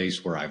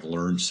place where I've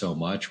learned so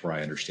much, where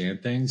I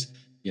understand things,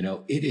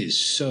 it is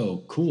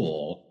so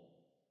cool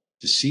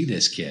to see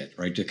this kid,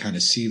 right? To kind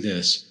of see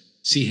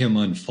him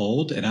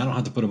unfold, and I don't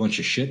have to put a bunch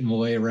of shit in my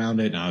way around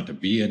it. And I don't have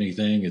to be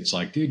anything. It's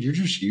like, dude, you're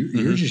just you.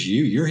 You're just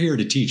you. You're here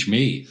to teach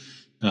me.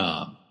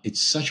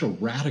 It's such a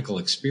radical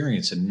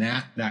experience, and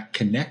that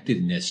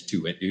connectedness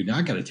to it, dude. And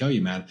I got to tell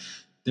you, man,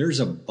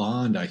 there's a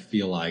bond I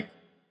feel like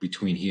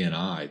between he and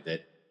I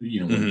that, when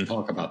you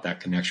talk about that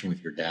connection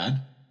with your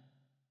dad,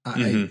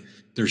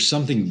 there's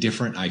something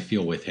different I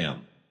feel with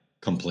him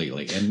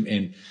completely.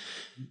 And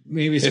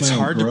maybe it's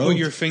hard to put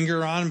your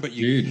finger on, but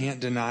you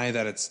can't deny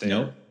that it's there.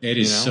 Nope. It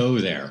is so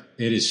there.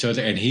 It is so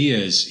there. And he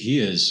is,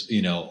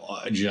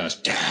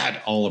 just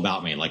dad all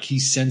about me. Like, he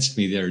sensed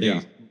me the other day.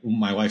 Yeah.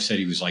 My wife said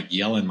he was like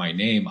yelling my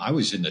name. I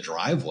was in the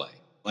driveway.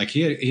 Like,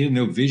 he had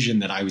no vision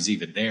that I was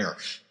even there.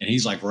 And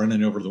he's like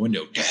running over the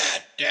window,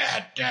 dad.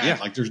 Yeah.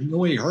 Like, there's no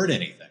way he heard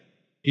anything.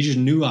 He just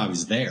knew I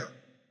was there.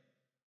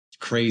 It's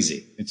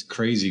crazy. It's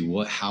crazy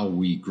how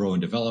we grow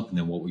and develop, and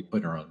then what we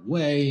put in our own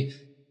way.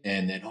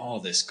 And then all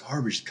this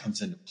garbage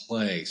comes into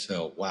play.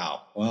 So,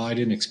 wow. Well, I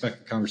didn't expect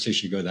the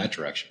conversation to go that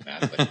direction,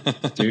 Matt.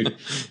 But, dude,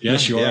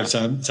 yes, you are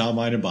sound,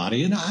 mind, and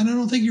body. And I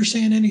don't think you're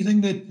saying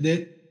anything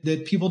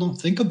that people don't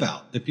think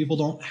about, that people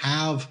don't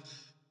have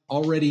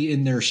already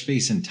in their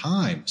space and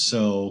time.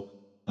 So,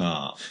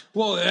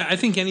 well, I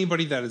think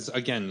anybody that is,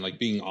 again, like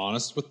being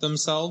honest with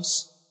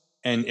themselves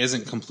and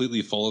isn't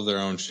completely full of their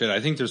own shit. I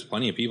think there's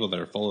plenty of people that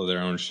are full of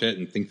their own shit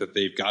and think that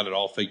they've got it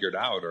all figured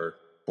out, or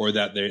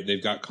that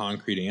they've got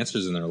concrete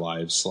answers in their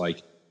lives.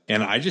 Like,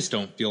 and I just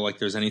don't feel like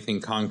there's anything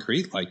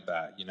concrete like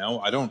that.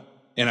 I don't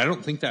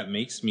think that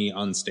makes me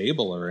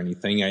unstable or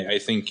anything. I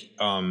think,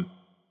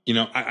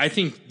 I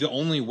think the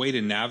only way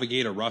to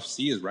navigate a rough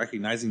sea is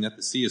recognizing that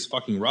the sea is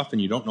fucking rough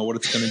and you don't know what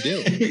it's going to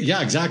do.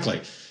 Yeah,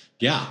 exactly.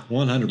 Yeah.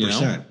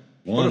 100%.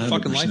 Put a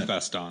fucking life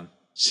vest on.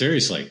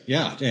 Seriously.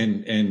 Yeah.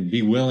 And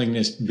be willing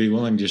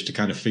just to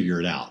kind of figure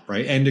it out.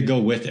 Right. And to go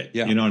with it.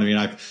 Yeah. You know what I mean?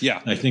 I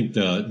think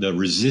the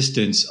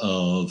resistance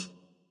of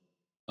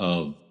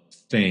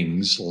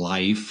things,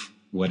 life,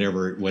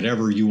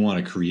 whatever you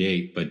want to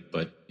create, but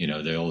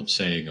the old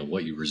saying of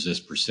what you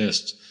resist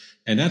persists.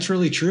 And that's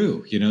really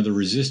true. The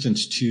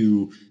resistance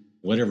to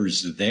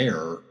whatever's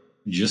there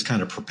just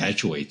kind of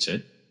perpetuates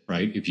it.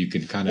 Right. If you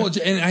can kind of. Well,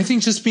 and I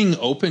think just being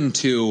open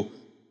to,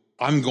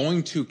 I'm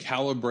going to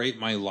calibrate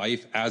my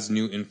life as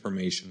new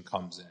information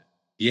comes in.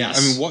 Yes.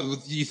 I mean,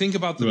 what you think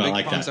about the big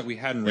problems that we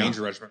had in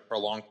Ranger Regiment for a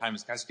long time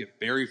is guys get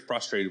very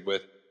frustrated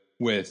with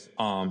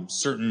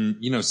certain,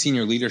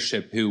 senior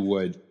leadership who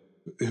would,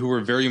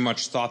 very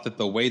much thought that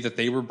the way that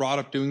they were brought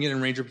up doing it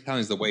in Ranger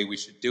Battalion is the way we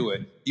should do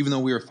it, even though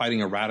we were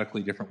fighting a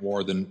radically different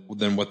war than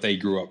what they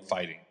grew up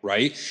fighting,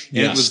 right?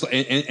 And Yes.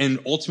 and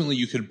ultimately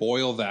you could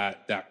boil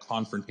that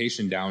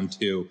confrontation down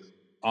to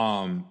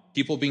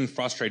people being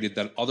frustrated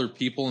that other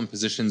people in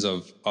positions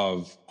of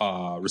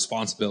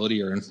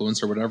responsibility or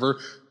influence or whatever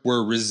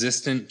were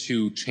resistant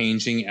to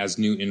changing as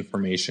new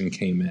information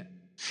came in.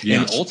 Yes.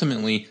 And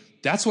ultimately,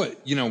 that's what,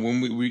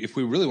 when we if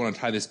we really want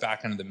to tie this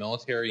back into the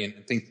military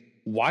and think,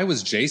 why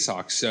was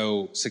JSOC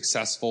so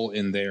successful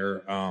in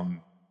their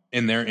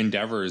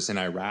endeavors in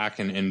Iraq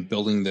and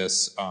building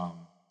this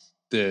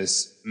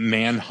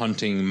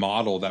man-hunting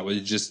model that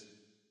was just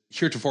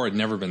heretofore had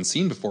never been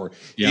seen before?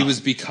 Yeah. It was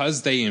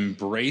because they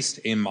embraced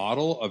a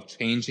model of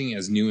changing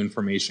as new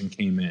information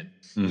came in.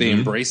 Mm-hmm. They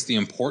embraced the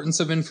importance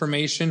of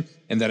information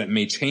and that it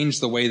may change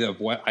the way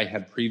of what I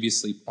had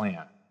previously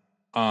planned.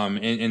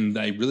 And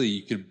I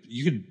really,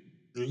 you could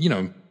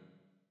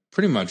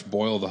pretty much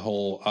boil the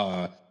whole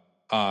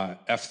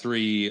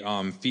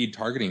F3 feed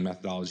targeting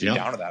methodology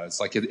down to that. It's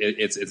like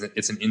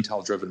it's an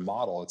intel driven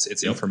model.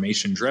 It's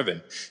information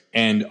driven,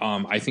 and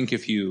I think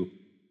if you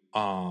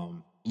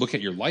look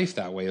at your life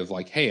that way of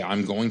like, hey,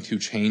 I'm going to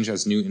change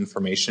as new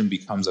information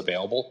becomes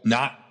available,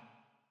 not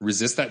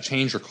resist that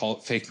change or call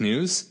it fake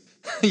news.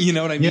 You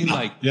know what I mean?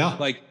 Like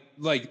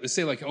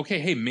say like, okay,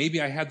 hey,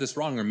 maybe I had this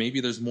wrong, or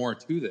maybe there's more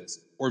to this,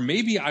 or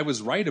maybe I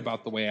was right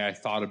about the way I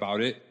thought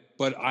about it,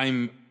 but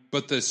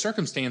the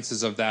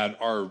circumstances of that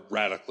are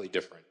radically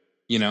different,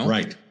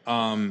 Right.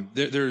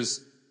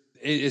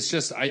 It's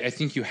just, I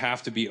think you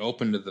have to be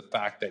open to the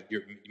fact that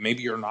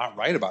you're not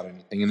right about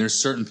anything. And there's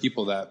certain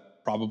people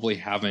that probably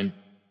haven't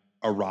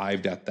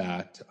arrived at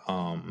that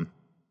point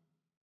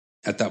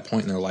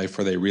in their life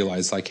where they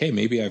realize like, hey,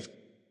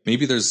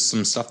 maybe there's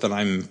some stuff that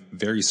I'm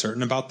very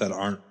certain about that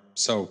aren't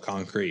so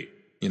concrete.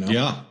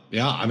 Yeah.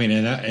 I mean,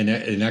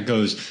 and that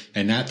goes,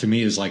 and that to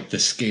me is like the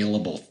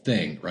scalable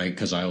thing, right?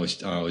 Because I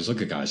always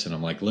look at guys and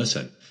I'm like,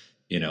 listen,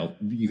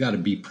 you got to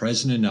be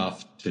present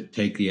enough to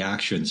take the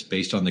actions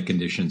based on the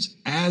conditions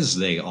as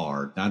they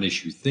are, not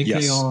as you think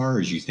they are,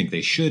 as you think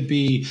they should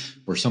be,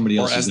 or somebody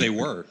else, or as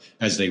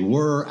they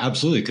were,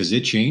 absolutely, because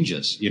it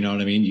changes. You know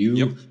what I mean?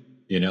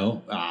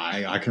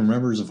 I can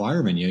remember as a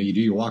fireman,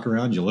 you walk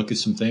around, you look at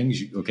some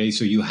things.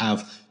 So you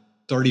have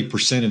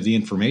 30% of the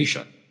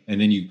information. And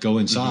then you go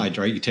inside,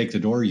 right? You take the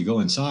door, you go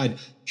inside,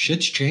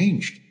 shit's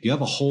changed. You have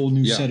a whole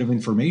new set of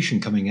information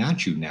coming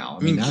at you now.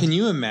 I mean, can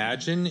you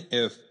imagine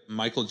if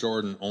Michael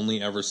Jordan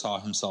only ever saw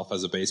himself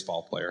as a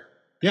baseball player?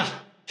 Yeah,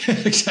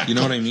 exactly. You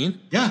know what I mean?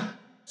 Yeah.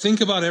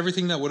 Think about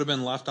everything that would have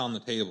been left on the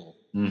table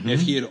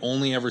if he had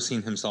only ever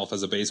seen himself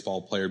as a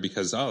baseball player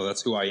because,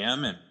 that's who I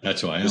am. And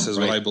that's who I am. This is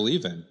what I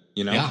believe in,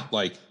 Yeah.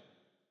 Like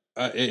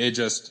it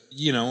just,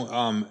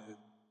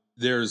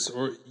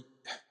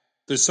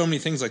 there's so many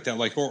things like that.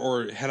 Like,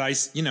 or had I,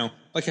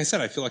 like I said,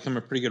 I feel like I'm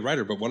a pretty good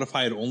writer, but what if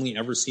I had only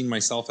ever seen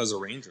myself as a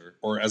Ranger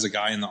or as a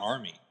guy in the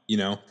Army,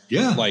 Yeah.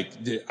 Like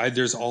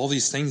there's all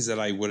these things that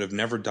I would have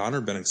never done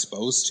or been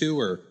exposed to,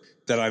 or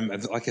that I'm,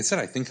 like I said,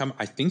 I think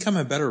I'm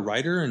a better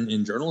writer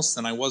and journalist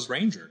than I was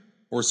Ranger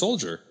or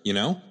soldier,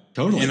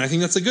 Totally. And I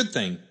think that's a good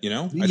thing,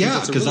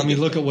 because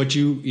look at what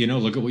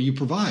you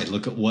provide.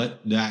 Look at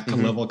what that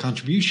level of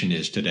contribution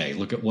is today.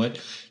 Look at what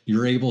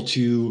you're able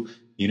to,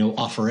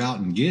 offer out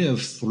and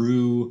give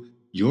through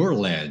your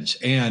lens.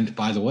 And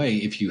by the way,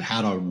 if you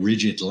had a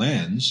rigid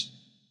lens,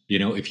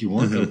 if you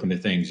weren't open to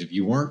things, if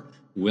you weren't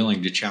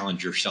willing to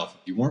challenge yourself,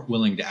 if you weren't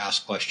willing to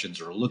ask questions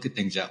or look at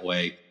things that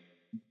way,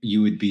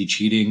 you would be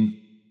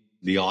cheating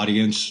the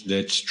audience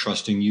that's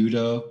trusting you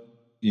to,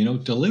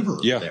 deliver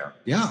there.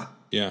 Yeah.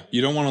 Yeah.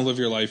 You don't want to live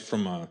your life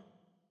from a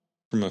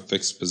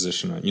fixed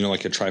position,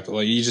 like a tripod.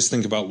 Like you just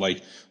think about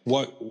like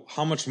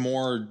how much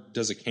more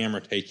does a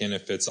camera take in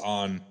if it's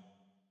on,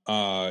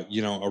 a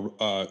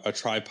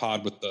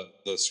tripod with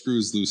the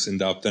screws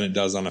loosened up than it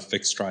does on a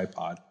fixed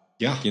tripod.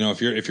 Yeah.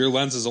 If your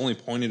lens is only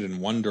pointed in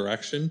one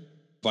direction,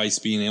 vice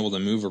being able to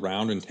move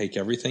around and take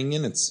everything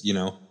in, it's,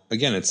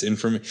 again, it's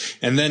information.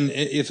 And then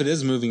if it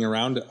is moving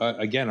around,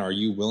 again, are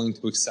you willing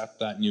to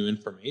accept that new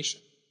information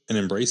and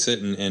embrace it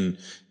and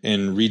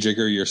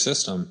rejigger your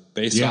system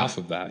based off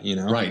of that,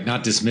 Right.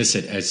 Not dismiss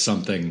it as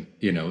something,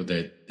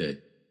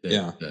 that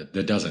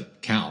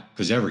doesn't count,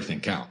 because everything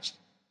counts.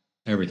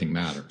 Everything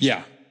matters.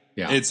 Yeah.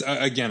 Yeah. It's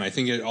again, I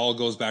think it all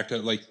goes back to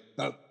like,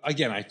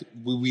 again,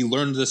 we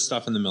learned this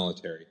stuff in the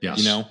military.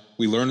 Yes.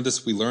 We learned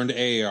this. We learned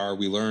AAR.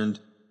 We learned,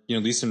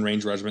 at least in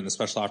Range Regiment and the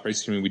Special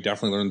Operations Community, we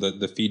definitely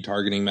learned the feed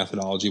targeting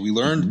methodology. We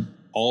learned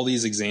all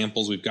these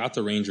examples. We've got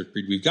the Ranger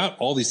Creed. We've got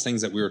all these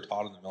things that we were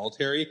taught in the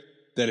military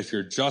that if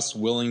you're just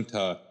willing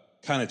to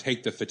kind of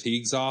take the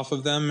fatigues off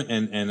of them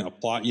and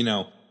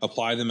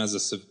apply them as a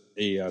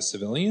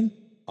civilian,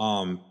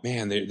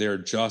 man, they're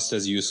just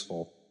as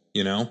useful,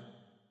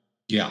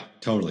 Yeah,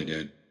 totally,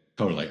 dude.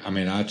 Totally. I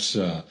mean, that's,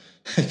 I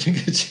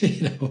think it's,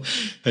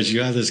 as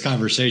you have this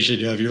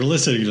conversation, if you're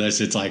listening to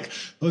this, it's like,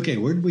 okay,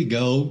 where did we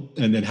go?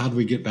 And then how do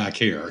we get back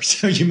here?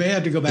 So you may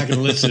have to go back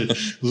and listen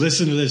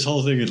to this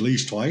whole thing at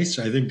least twice,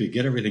 I think, to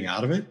get everything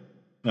out of it.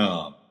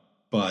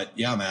 But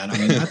yeah, man, I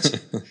mean, that's,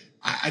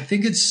 I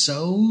think it's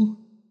so,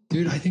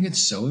 dude, I think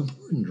it's so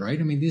important, right?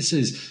 I mean,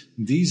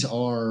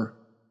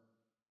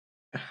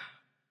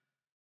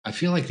 I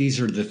feel like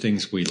these are the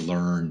things we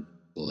learn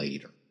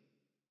later.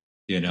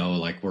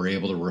 Like we're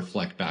able to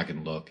reflect back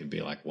and look and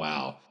be like,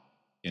 wow,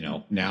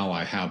 now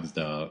I have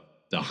the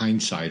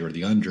hindsight or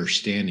the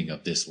understanding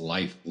of this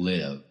life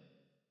lived,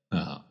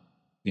 and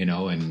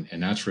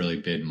that's really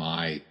been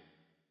my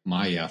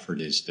effort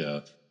is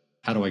to,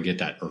 how do I get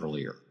that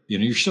earlier?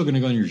 You're still going to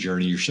go on your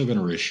journey. You're still going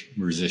to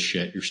resist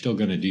shit. You're still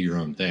going to do your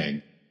own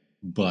thing.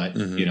 But,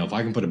 if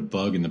I can put a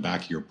bug in the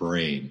back of your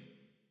brain,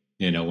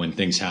 when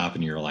things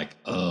happen, you're like,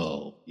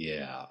 oh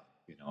yeah,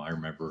 I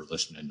remember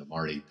listening to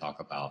Marty talk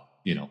about,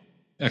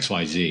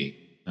 XYZ,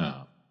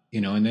 and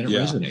then it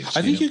resonates.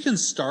 I think you can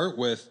start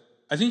with,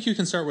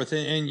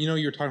 and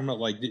you're talking about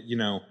like,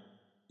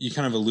 you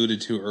kind of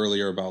alluded to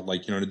earlier about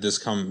like, did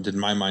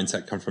my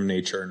mindset come from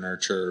nature or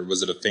nurture? Or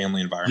was it a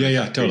family environment?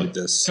 Yeah, totally.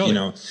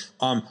 Totally.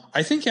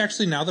 I think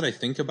actually now that I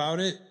think about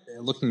it,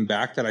 looking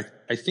back, that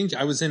I think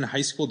I was in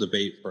high school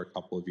debate for a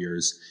couple of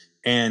years,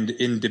 and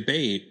in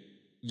debate,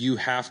 you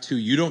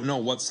don't know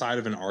what side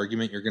of an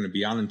argument you're going to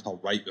be on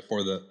until right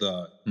before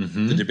the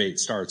debate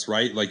starts,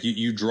 right? Like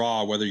you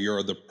draw whether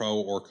you're the pro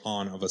or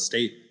con of a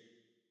statement.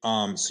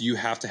 So you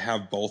have to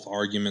have both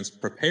arguments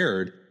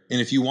prepared. And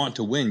if you want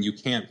to win, you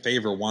can't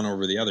favor one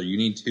over the other. You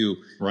need to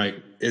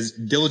as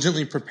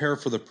diligently prepare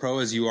for the pro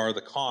as you are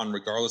the con,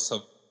 regardless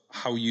of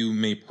how you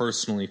may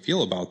personally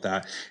feel about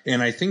that.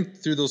 And I think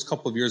through those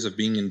couple of years of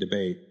being in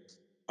debate,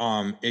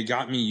 it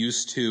got me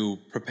used to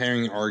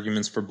preparing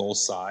arguments for both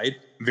sides,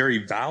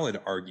 very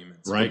valid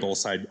arguments for both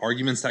sides,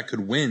 arguments that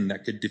could win,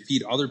 that could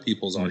defeat other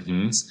people's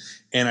arguments.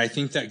 And I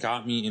think that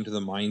got me into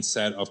the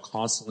mindset of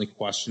constantly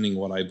questioning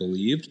what I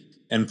believed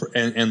and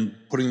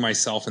putting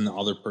myself in the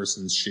other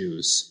person's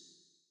shoes.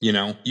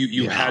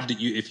 You had to,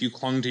 if you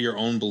clung to your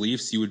own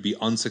beliefs, you would be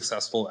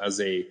unsuccessful as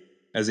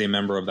a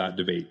member of that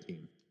debate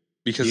team,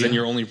 because then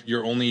you're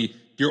only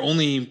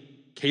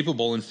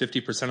capable in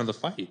 50% of the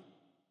fight,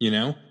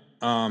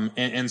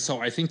 and so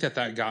I think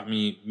that got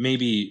me,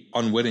 maybe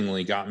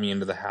unwittingly got me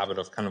into the habit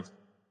of kind of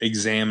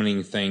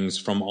examining things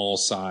from all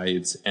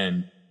sides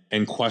and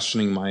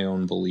questioning my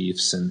own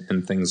beliefs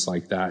and things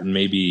like that. And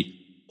maybe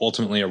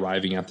ultimately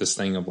arriving at this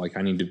thing of like,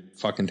 I need to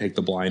fucking take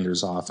the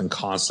blinders off and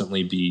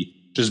constantly be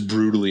just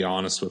brutally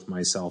honest with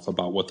myself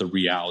about what the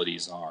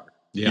realities are,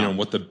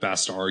 what the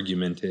best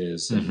argument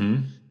is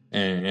and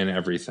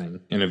everything,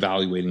 and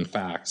evaluating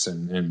facts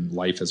and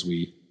life as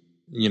we,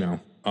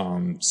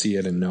 see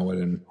it and know it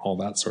and all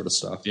that sort of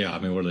stuff. Yeah. I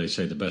mean, what do they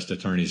say? The best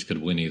attorneys could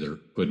win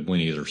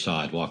either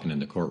side walking in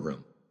the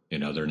courtroom.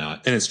 They're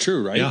not. And it's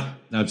true, right? Yeah,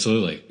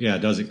 absolutely. Yeah, it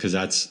doesn't, because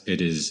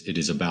it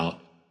is about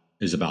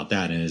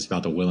that. And it's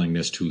about the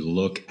willingness to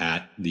look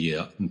at the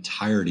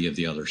entirety of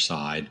the other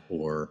side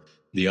or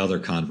the other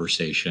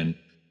conversation,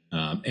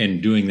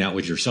 and doing that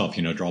with yourself,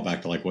 draw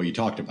back to like what you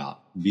talked about,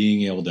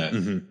 being able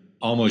to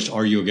almost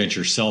argue against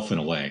yourself in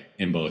a way,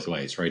 in both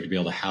ways, right? To be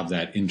able to have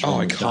that internal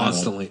dialogue.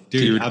 Constantly.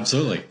 Dude,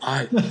 absolutely.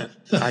 I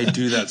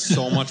do that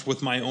so much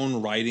with my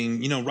own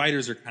writing.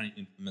 Writers are kind of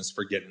infamous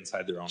for getting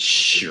inside their own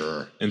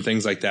sure and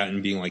things like that,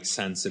 and being like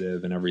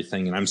sensitive and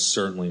everything. And I'm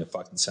certainly a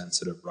fucking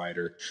sensitive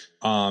writer.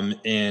 But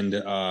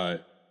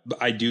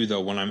I do,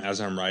 though,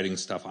 as I'm writing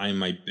stuff, I'm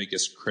my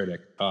biggest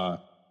critic.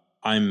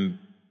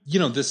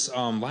 This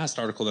last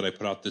article that I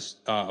put out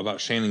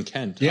about Shannon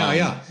Kent,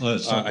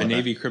 a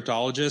Navy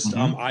cryptologist.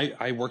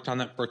 I worked on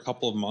that for a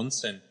couple of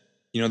months, and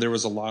there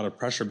was a lot of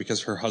pressure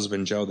because her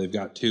husband Joe, they've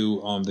got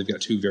two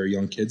very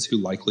young kids who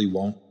likely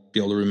won't be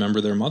able to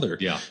remember their mother.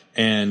 Yeah,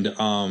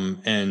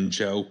 and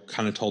Joe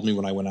kind of told me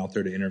when I went out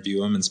there to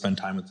interview him and spend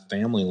time with the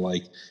family,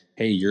 like,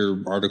 hey,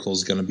 your article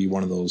is going to be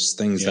one of those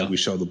things that we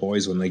show the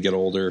boys when they get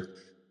older,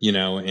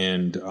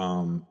 and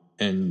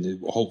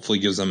hopefully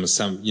gives them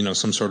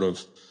some sort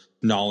of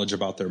knowledge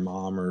about their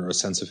mom or a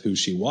sense of who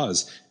she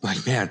was.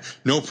 Like, man,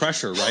 no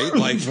pressure, right?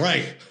 Like,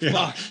 right.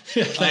 Yeah.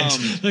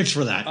 Thanks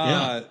for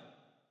that.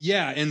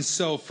 Yeah. And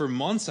so for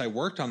months I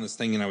worked on this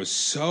thing, and I was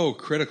so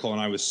critical,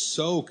 and I was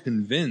so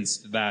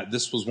convinced that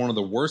this was one of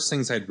the worst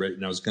things I'd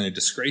written. I was going to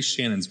disgrace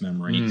Shannon's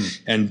memory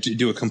and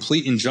do a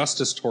complete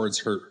injustice towards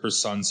her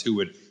sons, who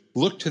would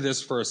look to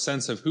this for a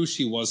sense of who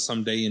she was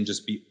someday and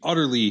just be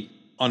utterly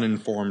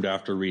uninformed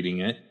after reading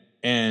it.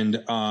 And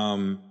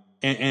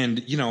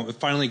it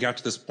finally got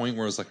to this point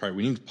where I was like, all right,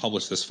 we need to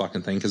publish this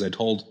fucking thing. Cause I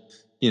told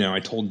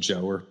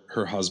Joe, or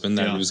her husband,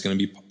 that it was going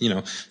to be,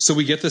 so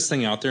we get this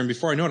thing out there. And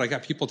before I know it, I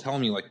got people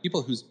telling me, like,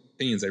 people whose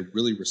opinions I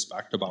really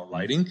respect about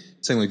writing,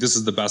 saying like, this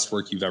is the best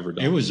work you've ever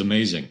done. It was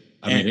amazing.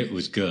 I mean, it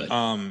was good.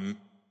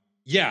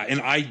 Yeah.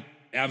 And I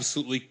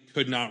absolutely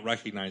could not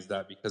recognize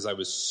that, because I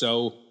was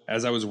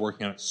as I was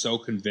working on it, so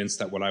convinced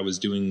that what I was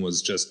doing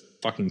was just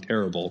fucking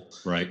terrible.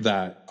 Right.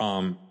 That,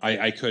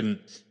 I couldn't.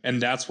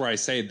 And that's where I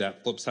say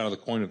that flip side of the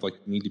coin of like,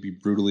 you need to be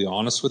brutally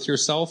honest with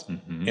yourself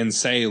and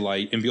say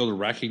like, and be able to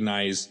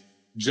recognize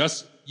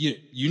you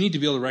need to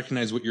be able to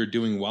recognize what you're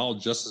doing well,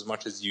 just as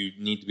much as you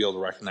need to be able to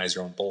recognize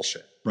your own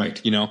bullshit.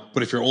 Right.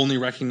 But if you're only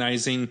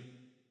recognizing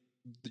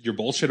your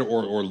bullshit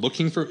or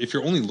looking for, if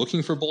you're only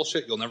looking for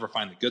bullshit, you'll never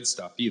find the good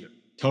stuff either.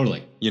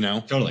 Totally. You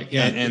know? Totally.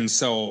 Yeah. And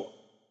so,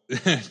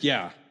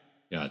 yeah.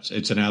 Yeah.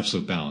 It's an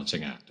absolute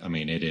balancing act. I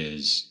mean, it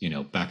is,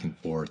 back and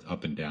forth,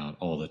 up and down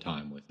all the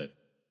time with it.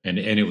 And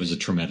it was a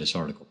tremendous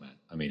article, man.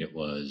 I mean, it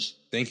was.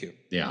 Thank you.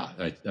 Yeah.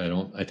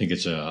 I think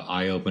it's a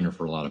eye opener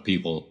for a lot of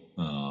people.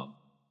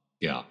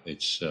 Yeah.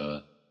 It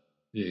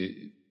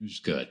was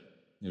good.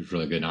 It was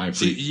really good. And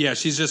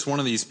she's just one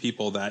of these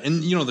people that,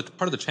 and the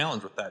part of the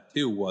challenge with that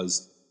too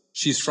was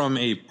she's from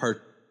a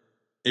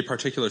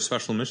particular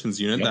special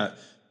missions unit that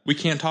we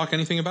can't talk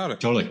anything about it.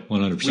 Totally.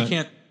 100%. We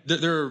can't,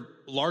 there are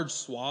large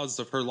swaths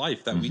of her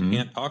life that we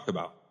can't talk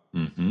about.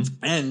 Mm-hmm.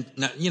 And,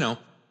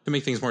 to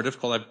make things more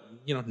difficult, I've,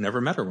 never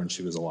met her when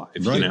she was alive,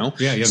 right.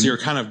 Yeah. So you're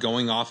kind of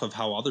going off of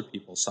how other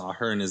people saw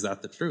her. And is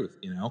that the truth,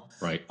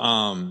 Right.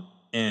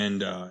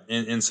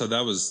 And so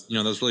that was,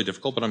 that was really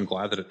difficult, but I'm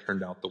glad that it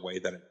turned out the way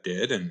that it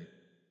did. And,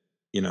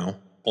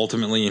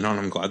 ultimately, and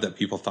I'm glad that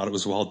people thought it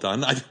was well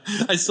done.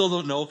 I still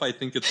don't know if I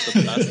think it's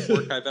the best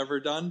work I've ever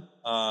done.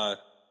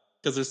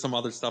 Cause there's some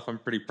other stuff I'm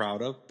pretty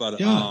proud of, but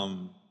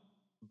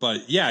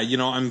yeah,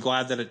 I'm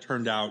glad that it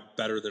turned out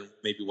better than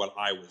maybe what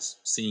I was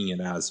seeing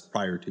it as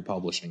prior to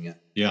publishing it.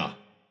 Yeah.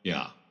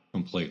 Yeah,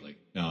 completely.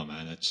 No,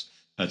 man,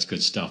 that's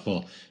good stuff.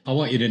 Well, I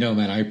want you to know,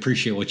 man, I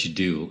appreciate what you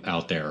do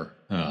out there.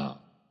 I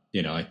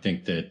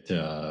think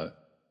that,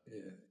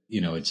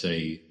 it's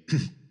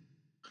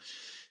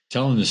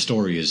telling the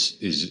story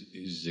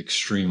is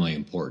extremely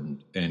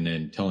important. And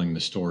then telling the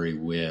story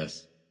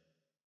with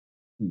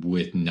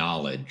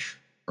knowledge,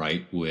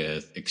 right?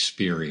 With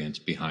experience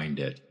behind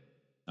it,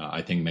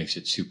 I think makes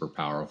it super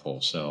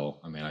powerful. So,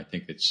 I mean, I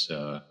think it's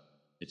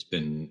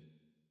been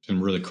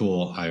really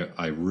cool.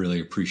 I really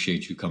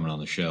appreciate you coming on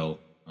the show.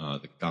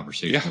 The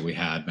conversation that we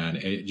had, man,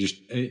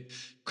 it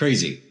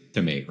crazy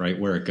to me, right?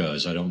 Where it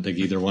goes. I don't think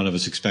either one of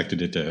us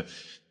expected it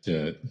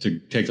to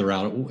take the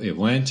route it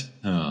went.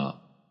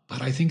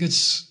 But I think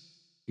it's,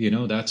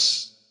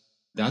 that's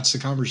the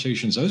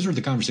conversations. Those are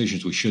the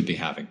conversations we should be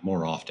having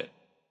more often.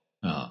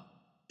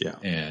 Yeah.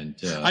 And,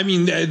 I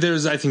mean, I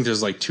think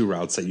there's like two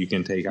routes that you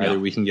can take. Either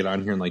we can get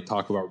on here and like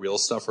talk about real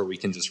stuff, or we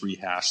can just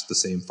rehash the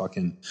same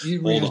fucking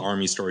old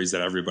army stories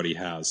that everybody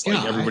has.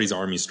 Like everybody's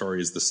army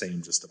story is the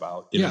same, just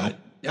about, you know?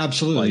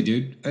 Absolutely,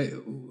 dude.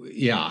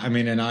 I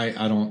mean, and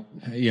I don't,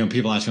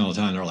 people ask me all the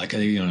time, they're like,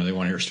 they want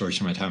to hear stories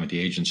from my time at the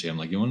agency. I'm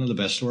like, you want to know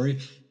the best story?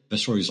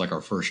 Best story is like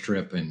our first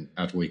trip. And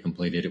after we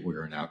completed it, we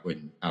were in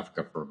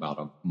Africa for about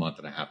a month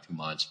and a half, 2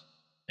 months.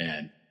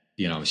 And,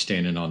 I was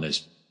standing on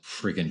this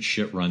freaking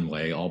shit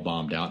runway, all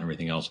bombed out and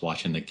everything else,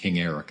 watching the King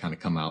Air kind of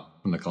come out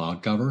from the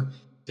cloud cover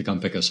to come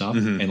pick us up.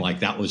 Mm-hmm. And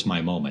like, that was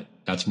my moment.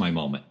 That's my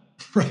moment,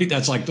 right?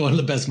 That's like one of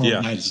the best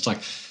moments. Yeah. It's like,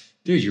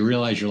 dude, you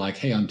realize you're like,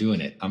 hey, I'm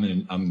doing it.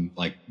 I'm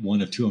like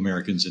one of 2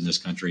 Americans in this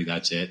country.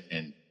 That's it.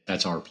 And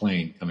that's our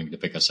plane coming to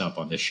pick us up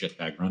on this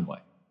shitbag runway.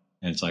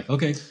 And it's like,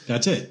 okay,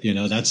 that's it.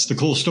 That's the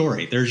cool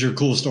story. There's your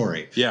cool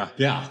story. Yeah.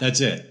 Yeah. That's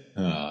it.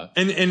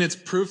 And it's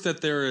proof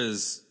that there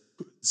is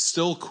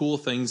still cool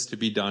things to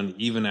be done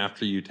even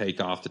after you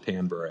take off the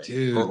tan beret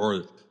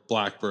or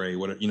black beret,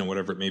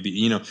 whatever it may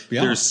be.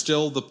 There's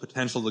still the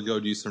potential to go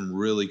do some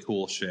really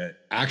cool shit.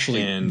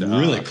 Actually, and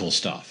really cool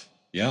stuff.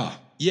 Yeah.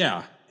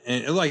 Yeah.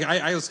 And like,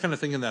 I was kind of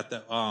thinking that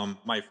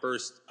my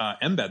first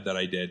embed that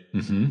I did,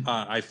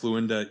 I flew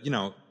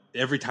into,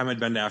 every time I'd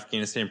been to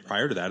Afghanistan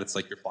prior to that, it's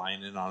like you're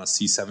flying in on a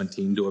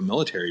C-17 to a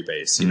military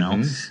base.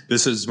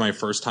 This is my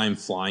first time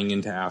flying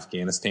into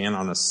Afghanistan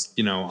on a,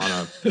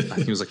 I think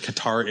it was like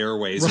Qatar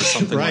Airways or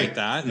something like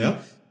that.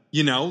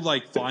 And,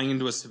 like flying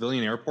into a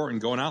civilian airport and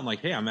going out and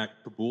like, hey, I'm at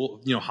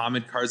Kabul,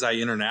 Hamid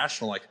Karzai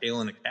International, like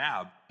hailing a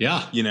cab.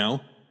 Yeah.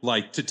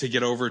 Like to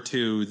get over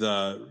to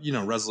the,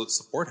 Resolute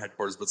Support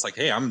headquarters. But it's like,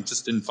 hey, I'm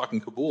just in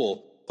fucking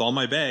Kabul with all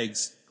my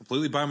bags,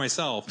 completely by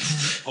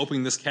myself,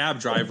 hoping this cab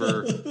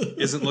driver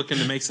isn't looking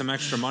to make some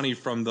extra money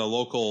from the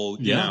local,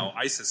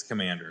 ISIS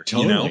commander,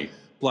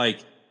 like,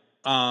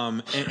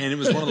 and it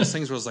was one of those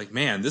things where I was like,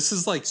 man, this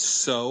is like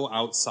so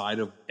outside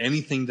of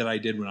anything that I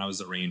did when I was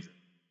a Ranger.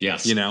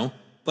 Yes.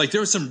 Like there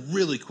was some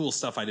really cool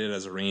stuff I did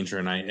as a Ranger,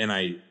 and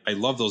I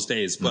love those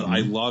days, but I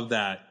love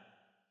that,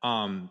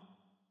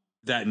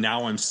 that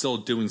now I'm still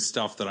doing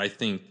stuff that I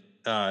think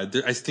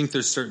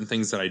there's certain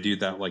things that I do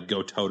that like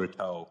go toe to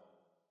toe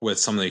with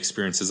some of the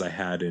experiences I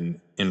had in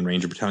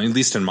Ranger Battalion, at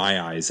least in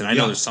my eyes. And I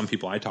know there's some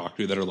people I talk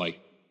to that are like,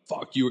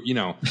 fuck you,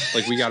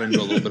 like we got into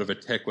a little bit of a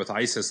tick with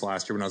ISIS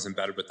last year when I was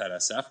embedded with that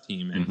SF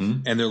team.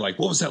 And, and they're like,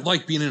 what was that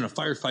like being in a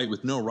firefight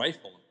with no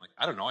rifle? I'm like,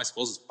 I don't know. I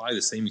suppose it's probably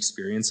the same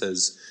experience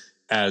as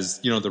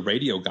the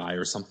radio guy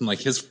or something.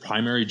 Like his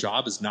primary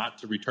job is not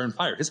to return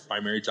fire. His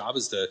primary job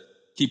is to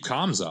keep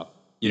comms up.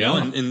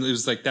 And it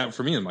was like that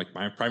for me. I'm like,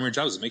 my primary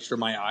job is to make sure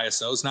my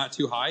ISO is not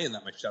too high and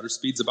that my shutter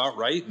speed's about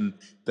right and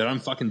that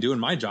I'm fucking doing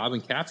my job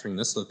and capturing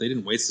this so that they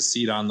didn't waste a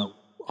seat on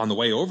the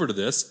way over to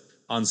this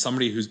on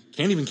somebody who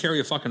can't even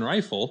carry a fucking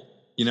rifle,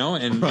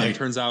 and it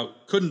turns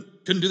out couldn't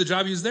do the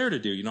job he was there to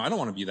do. I don't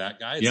want to be that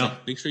guy. It's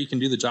like, make sure you can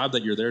do the job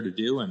that you're there to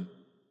do. And,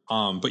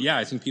 but yeah,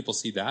 I think people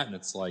see that and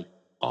it's like,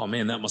 oh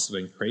man, that must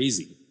have been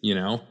crazy,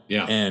 Yeah.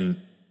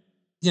 And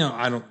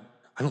I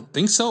don't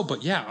think so,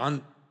 but yeah,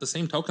 on the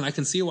same token, I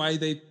can see why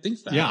they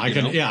think that. Yeah, I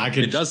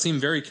can. It does seem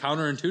very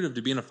counterintuitive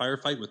to be in a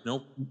firefight with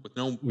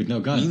no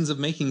gun, means of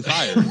making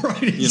fire.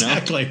 Right.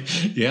 Exactly.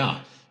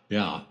 Yeah.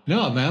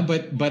 No, man.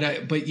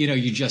 But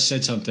you just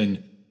said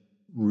something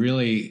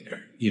really,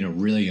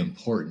 really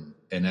important,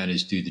 and that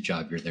is do the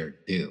job you're there to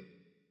do,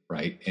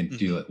 right, and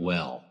do it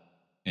well.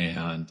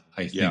 And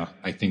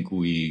I think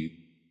we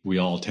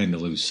all tend to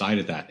lose sight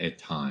of that at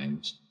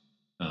times.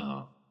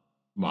 Well,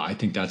 I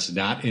think that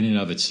in and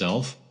of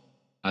itself,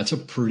 that's a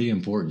pretty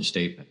important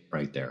statement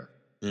right there.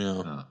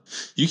 Yeah.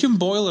 You can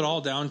boil it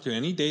all down to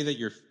any day that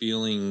you're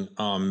feeling,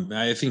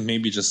 I think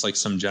maybe just like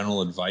some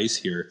general advice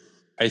here.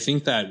 I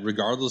think that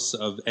regardless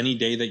of any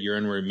day that you're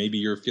in where maybe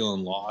you're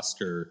feeling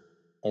lost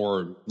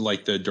or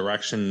like the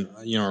direction,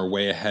 or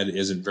way ahead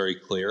isn't very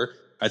clear,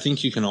 I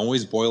think you can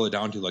always boil it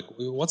down to like,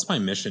 what's my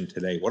mission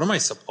today? What am I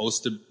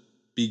supposed to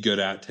be good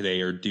at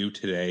today or do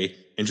today?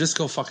 And just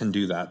go fucking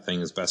do that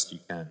thing as best you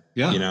can.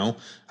 Yeah.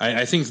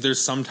 I think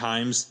there's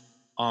sometimes,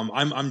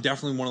 I'm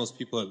definitely one of those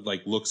people that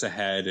like looks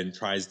ahead and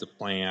tries to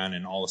plan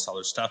and all this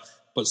other stuff.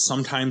 But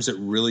sometimes it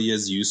really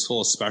is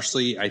useful,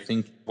 especially I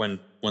think when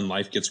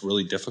life gets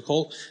really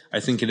difficult. I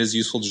think it is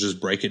useful to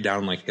just break it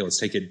down like, hey, let's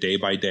take it day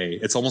by day.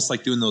 It's almost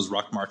like doing those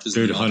ruck marches.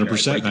 Dude, 100%.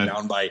 Break it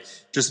down by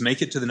just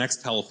make it to the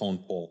next telephone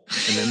pole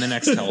and then the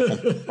next telephone.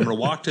 I'm going to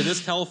walk to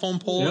this telephone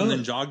pole and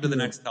then jog to the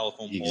next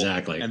telephone pole.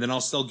 Exactly. And then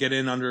I'll still get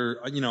in under,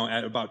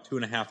 at about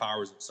 2.5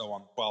 hours or so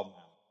on the 12 mile.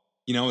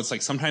 It's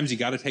like sometimes you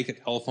got to take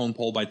it telephone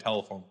pole by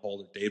telephone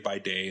pole, day by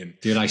day. And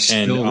dude, I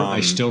still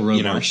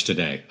road march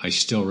today.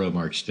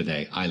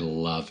 I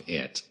love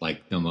it.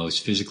 Like the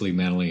most physically,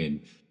 mentally,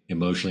 and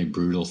emotionally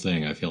brutal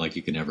thing I feel like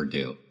you can ever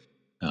do.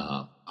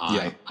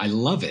 I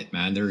love it,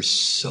 man. There's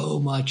so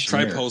much.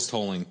 Try post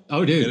holing.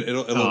 Oh, dude,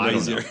 it'll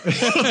raise you.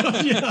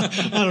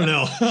 I don't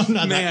know.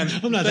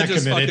 I'm not that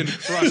just committed.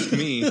 Fucking crushed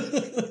me.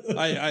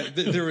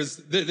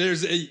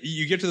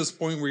 You get to this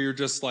point where you're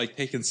just like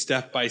taking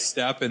step by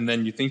step, and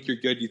then you think you're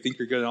good,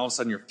 and all of a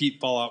sudden your feet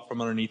fall out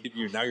from underneath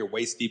you. Now you're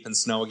waist deep in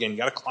snow again. You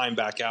got to climb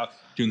back out.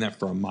 Doing that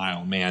for a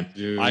mile, man.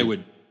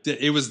 Dude.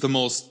 It was the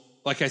most.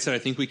 Like I said, I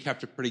think we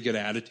kept a pretty good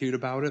attitude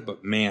about it,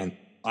 but man,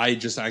 I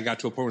got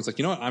to a point where it's like,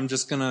 you know what? I'm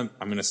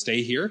going to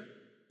stay here.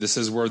 This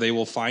is where they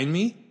will find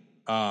me.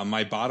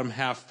 My bottom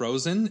half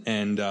frozen.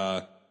 And,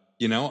 I'm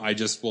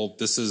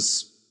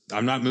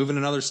not moving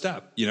another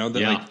step,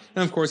 and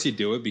of course you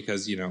do it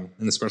because, and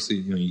especially,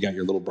 you got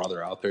your little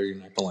brother out there. You're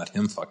not going to let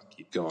him fucking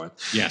keep going.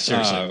 Yeah,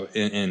 seriously.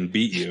 And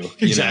beat you.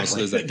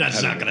 Exactly. So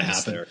that's not going to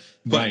happen. There.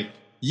 Right.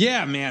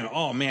 Yeah, man.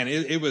 Oh, man.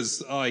 It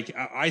was like,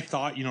 I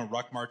thought,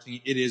 ruck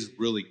marching, it is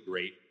really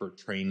great for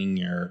training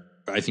your,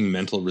 I think,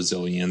 mental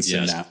resilience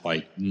and that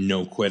like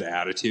no quit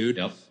attitude.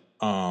 Yep.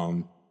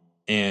 Man,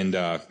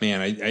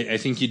 I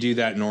think you do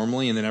that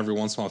normally. And then every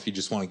once in a while, if you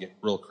just want to get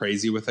real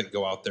crazy with it,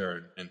 go out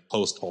there and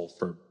post hole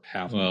for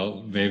half.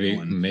 Well,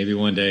 maybe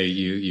one day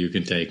you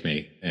can take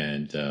me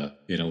and,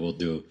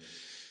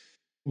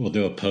 we'll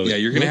do a post. Yeah,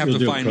 you're going to have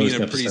to find me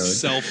in a pretty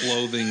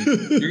self-loathing.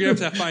 You're going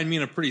to have to find me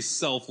in a pretty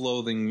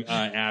self-lothing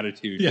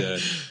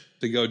attitude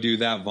to go do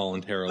that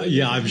voluntarily.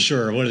 Yeah, I'm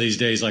sure. One of these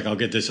days, like I'll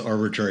get this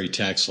arbitrary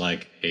text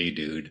like, "Hey,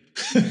 dude,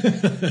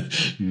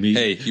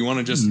 you want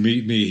to just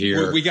meet me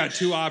here?" We got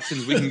two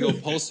options. We can go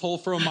post hole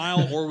for a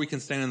mile, or we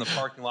can stand in the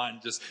parking lot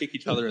and just kick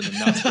each other in the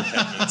nuts for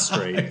 10 minutes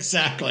straight.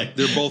 Exactly.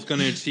 They're both going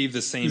to achieve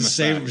the same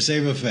effect.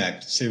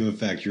 Same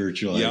effect. Your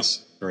choice. Yep.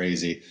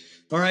 Crazy.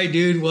 All right,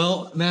 dude.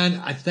 Well,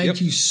 man, I thank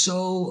you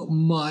so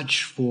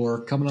much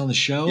for coming on the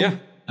show. Yeah.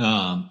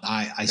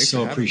 I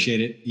so appreciate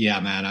it. Yeah,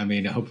 man. I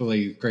mean,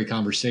 hopefully great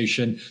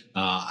conversation.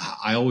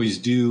 I always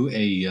do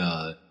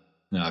a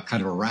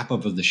kind of a wrap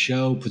up of the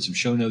show, put some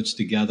show notes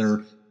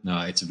together.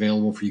 It's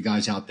available for you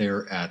guys out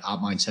there at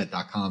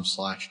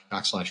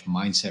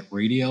opmindset.com/mindset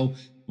radio.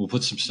 We'll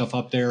put some stuff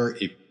up there.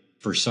 If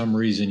for some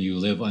reason you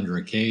live under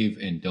a cave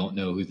and don't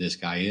know who this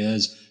guy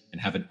is and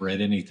haven't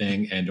read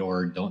anything and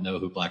or don't know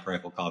who Black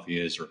Rifle Coffee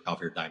is or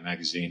Coffee or Die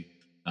magazine,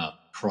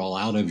 crawl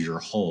out of your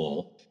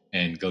hole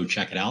and go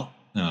check it out.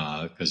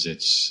 Because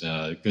it's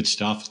good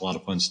stuff, a lot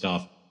of fun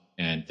stuff,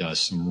 and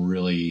some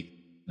really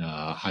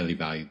highly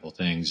valuable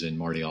things. And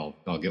Marty,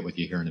 I'll get with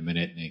you here in a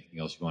minute. Anything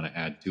else you want to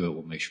add to it,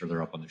 we'll make sure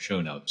they're up on the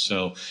show notes.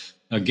 So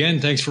again,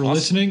 thanks for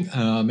listening.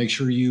 Make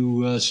sure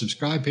you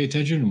subscribe, pay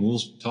attention, and we'll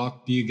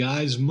talk to you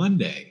guys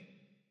Monday.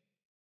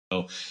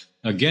 So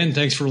again,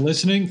 thanks for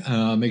listening.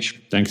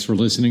 Thanks for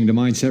listening to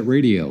Mindset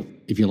Radio.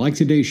 If you like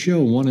today's show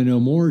and want to know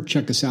more,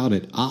 check us out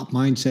at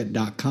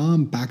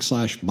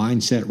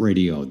opmindset.com/mindset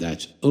radio.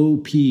 That's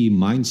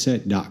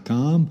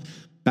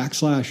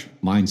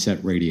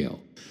opmindset.com/mindset radio.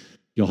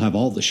 You'll have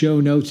all the show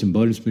notes and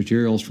bonus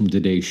materials from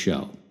today's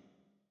show.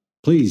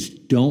 Please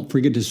don't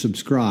forget to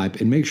subscribe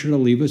and make sure to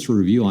leave us a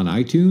review on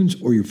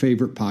iTunes or your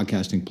favorite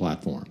podcasting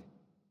platform.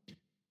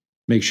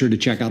 Make sure to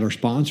check out our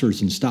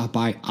sponsors and stop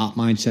by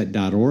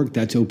opmindset.org.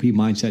 That's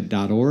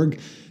opmindset.org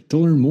to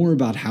learn more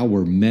about how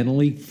we're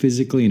mentally,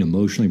 physically, and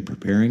emotionally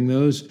preparing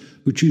those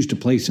who choose to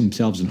place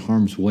themselves in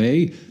harm's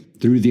way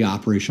through the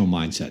Operational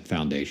Mindset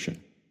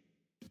Foundation.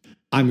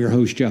 I'm your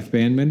host, Jeff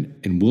Bandman,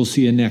 and we'll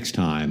see you next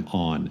time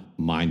on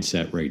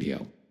Mindset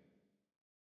Radio.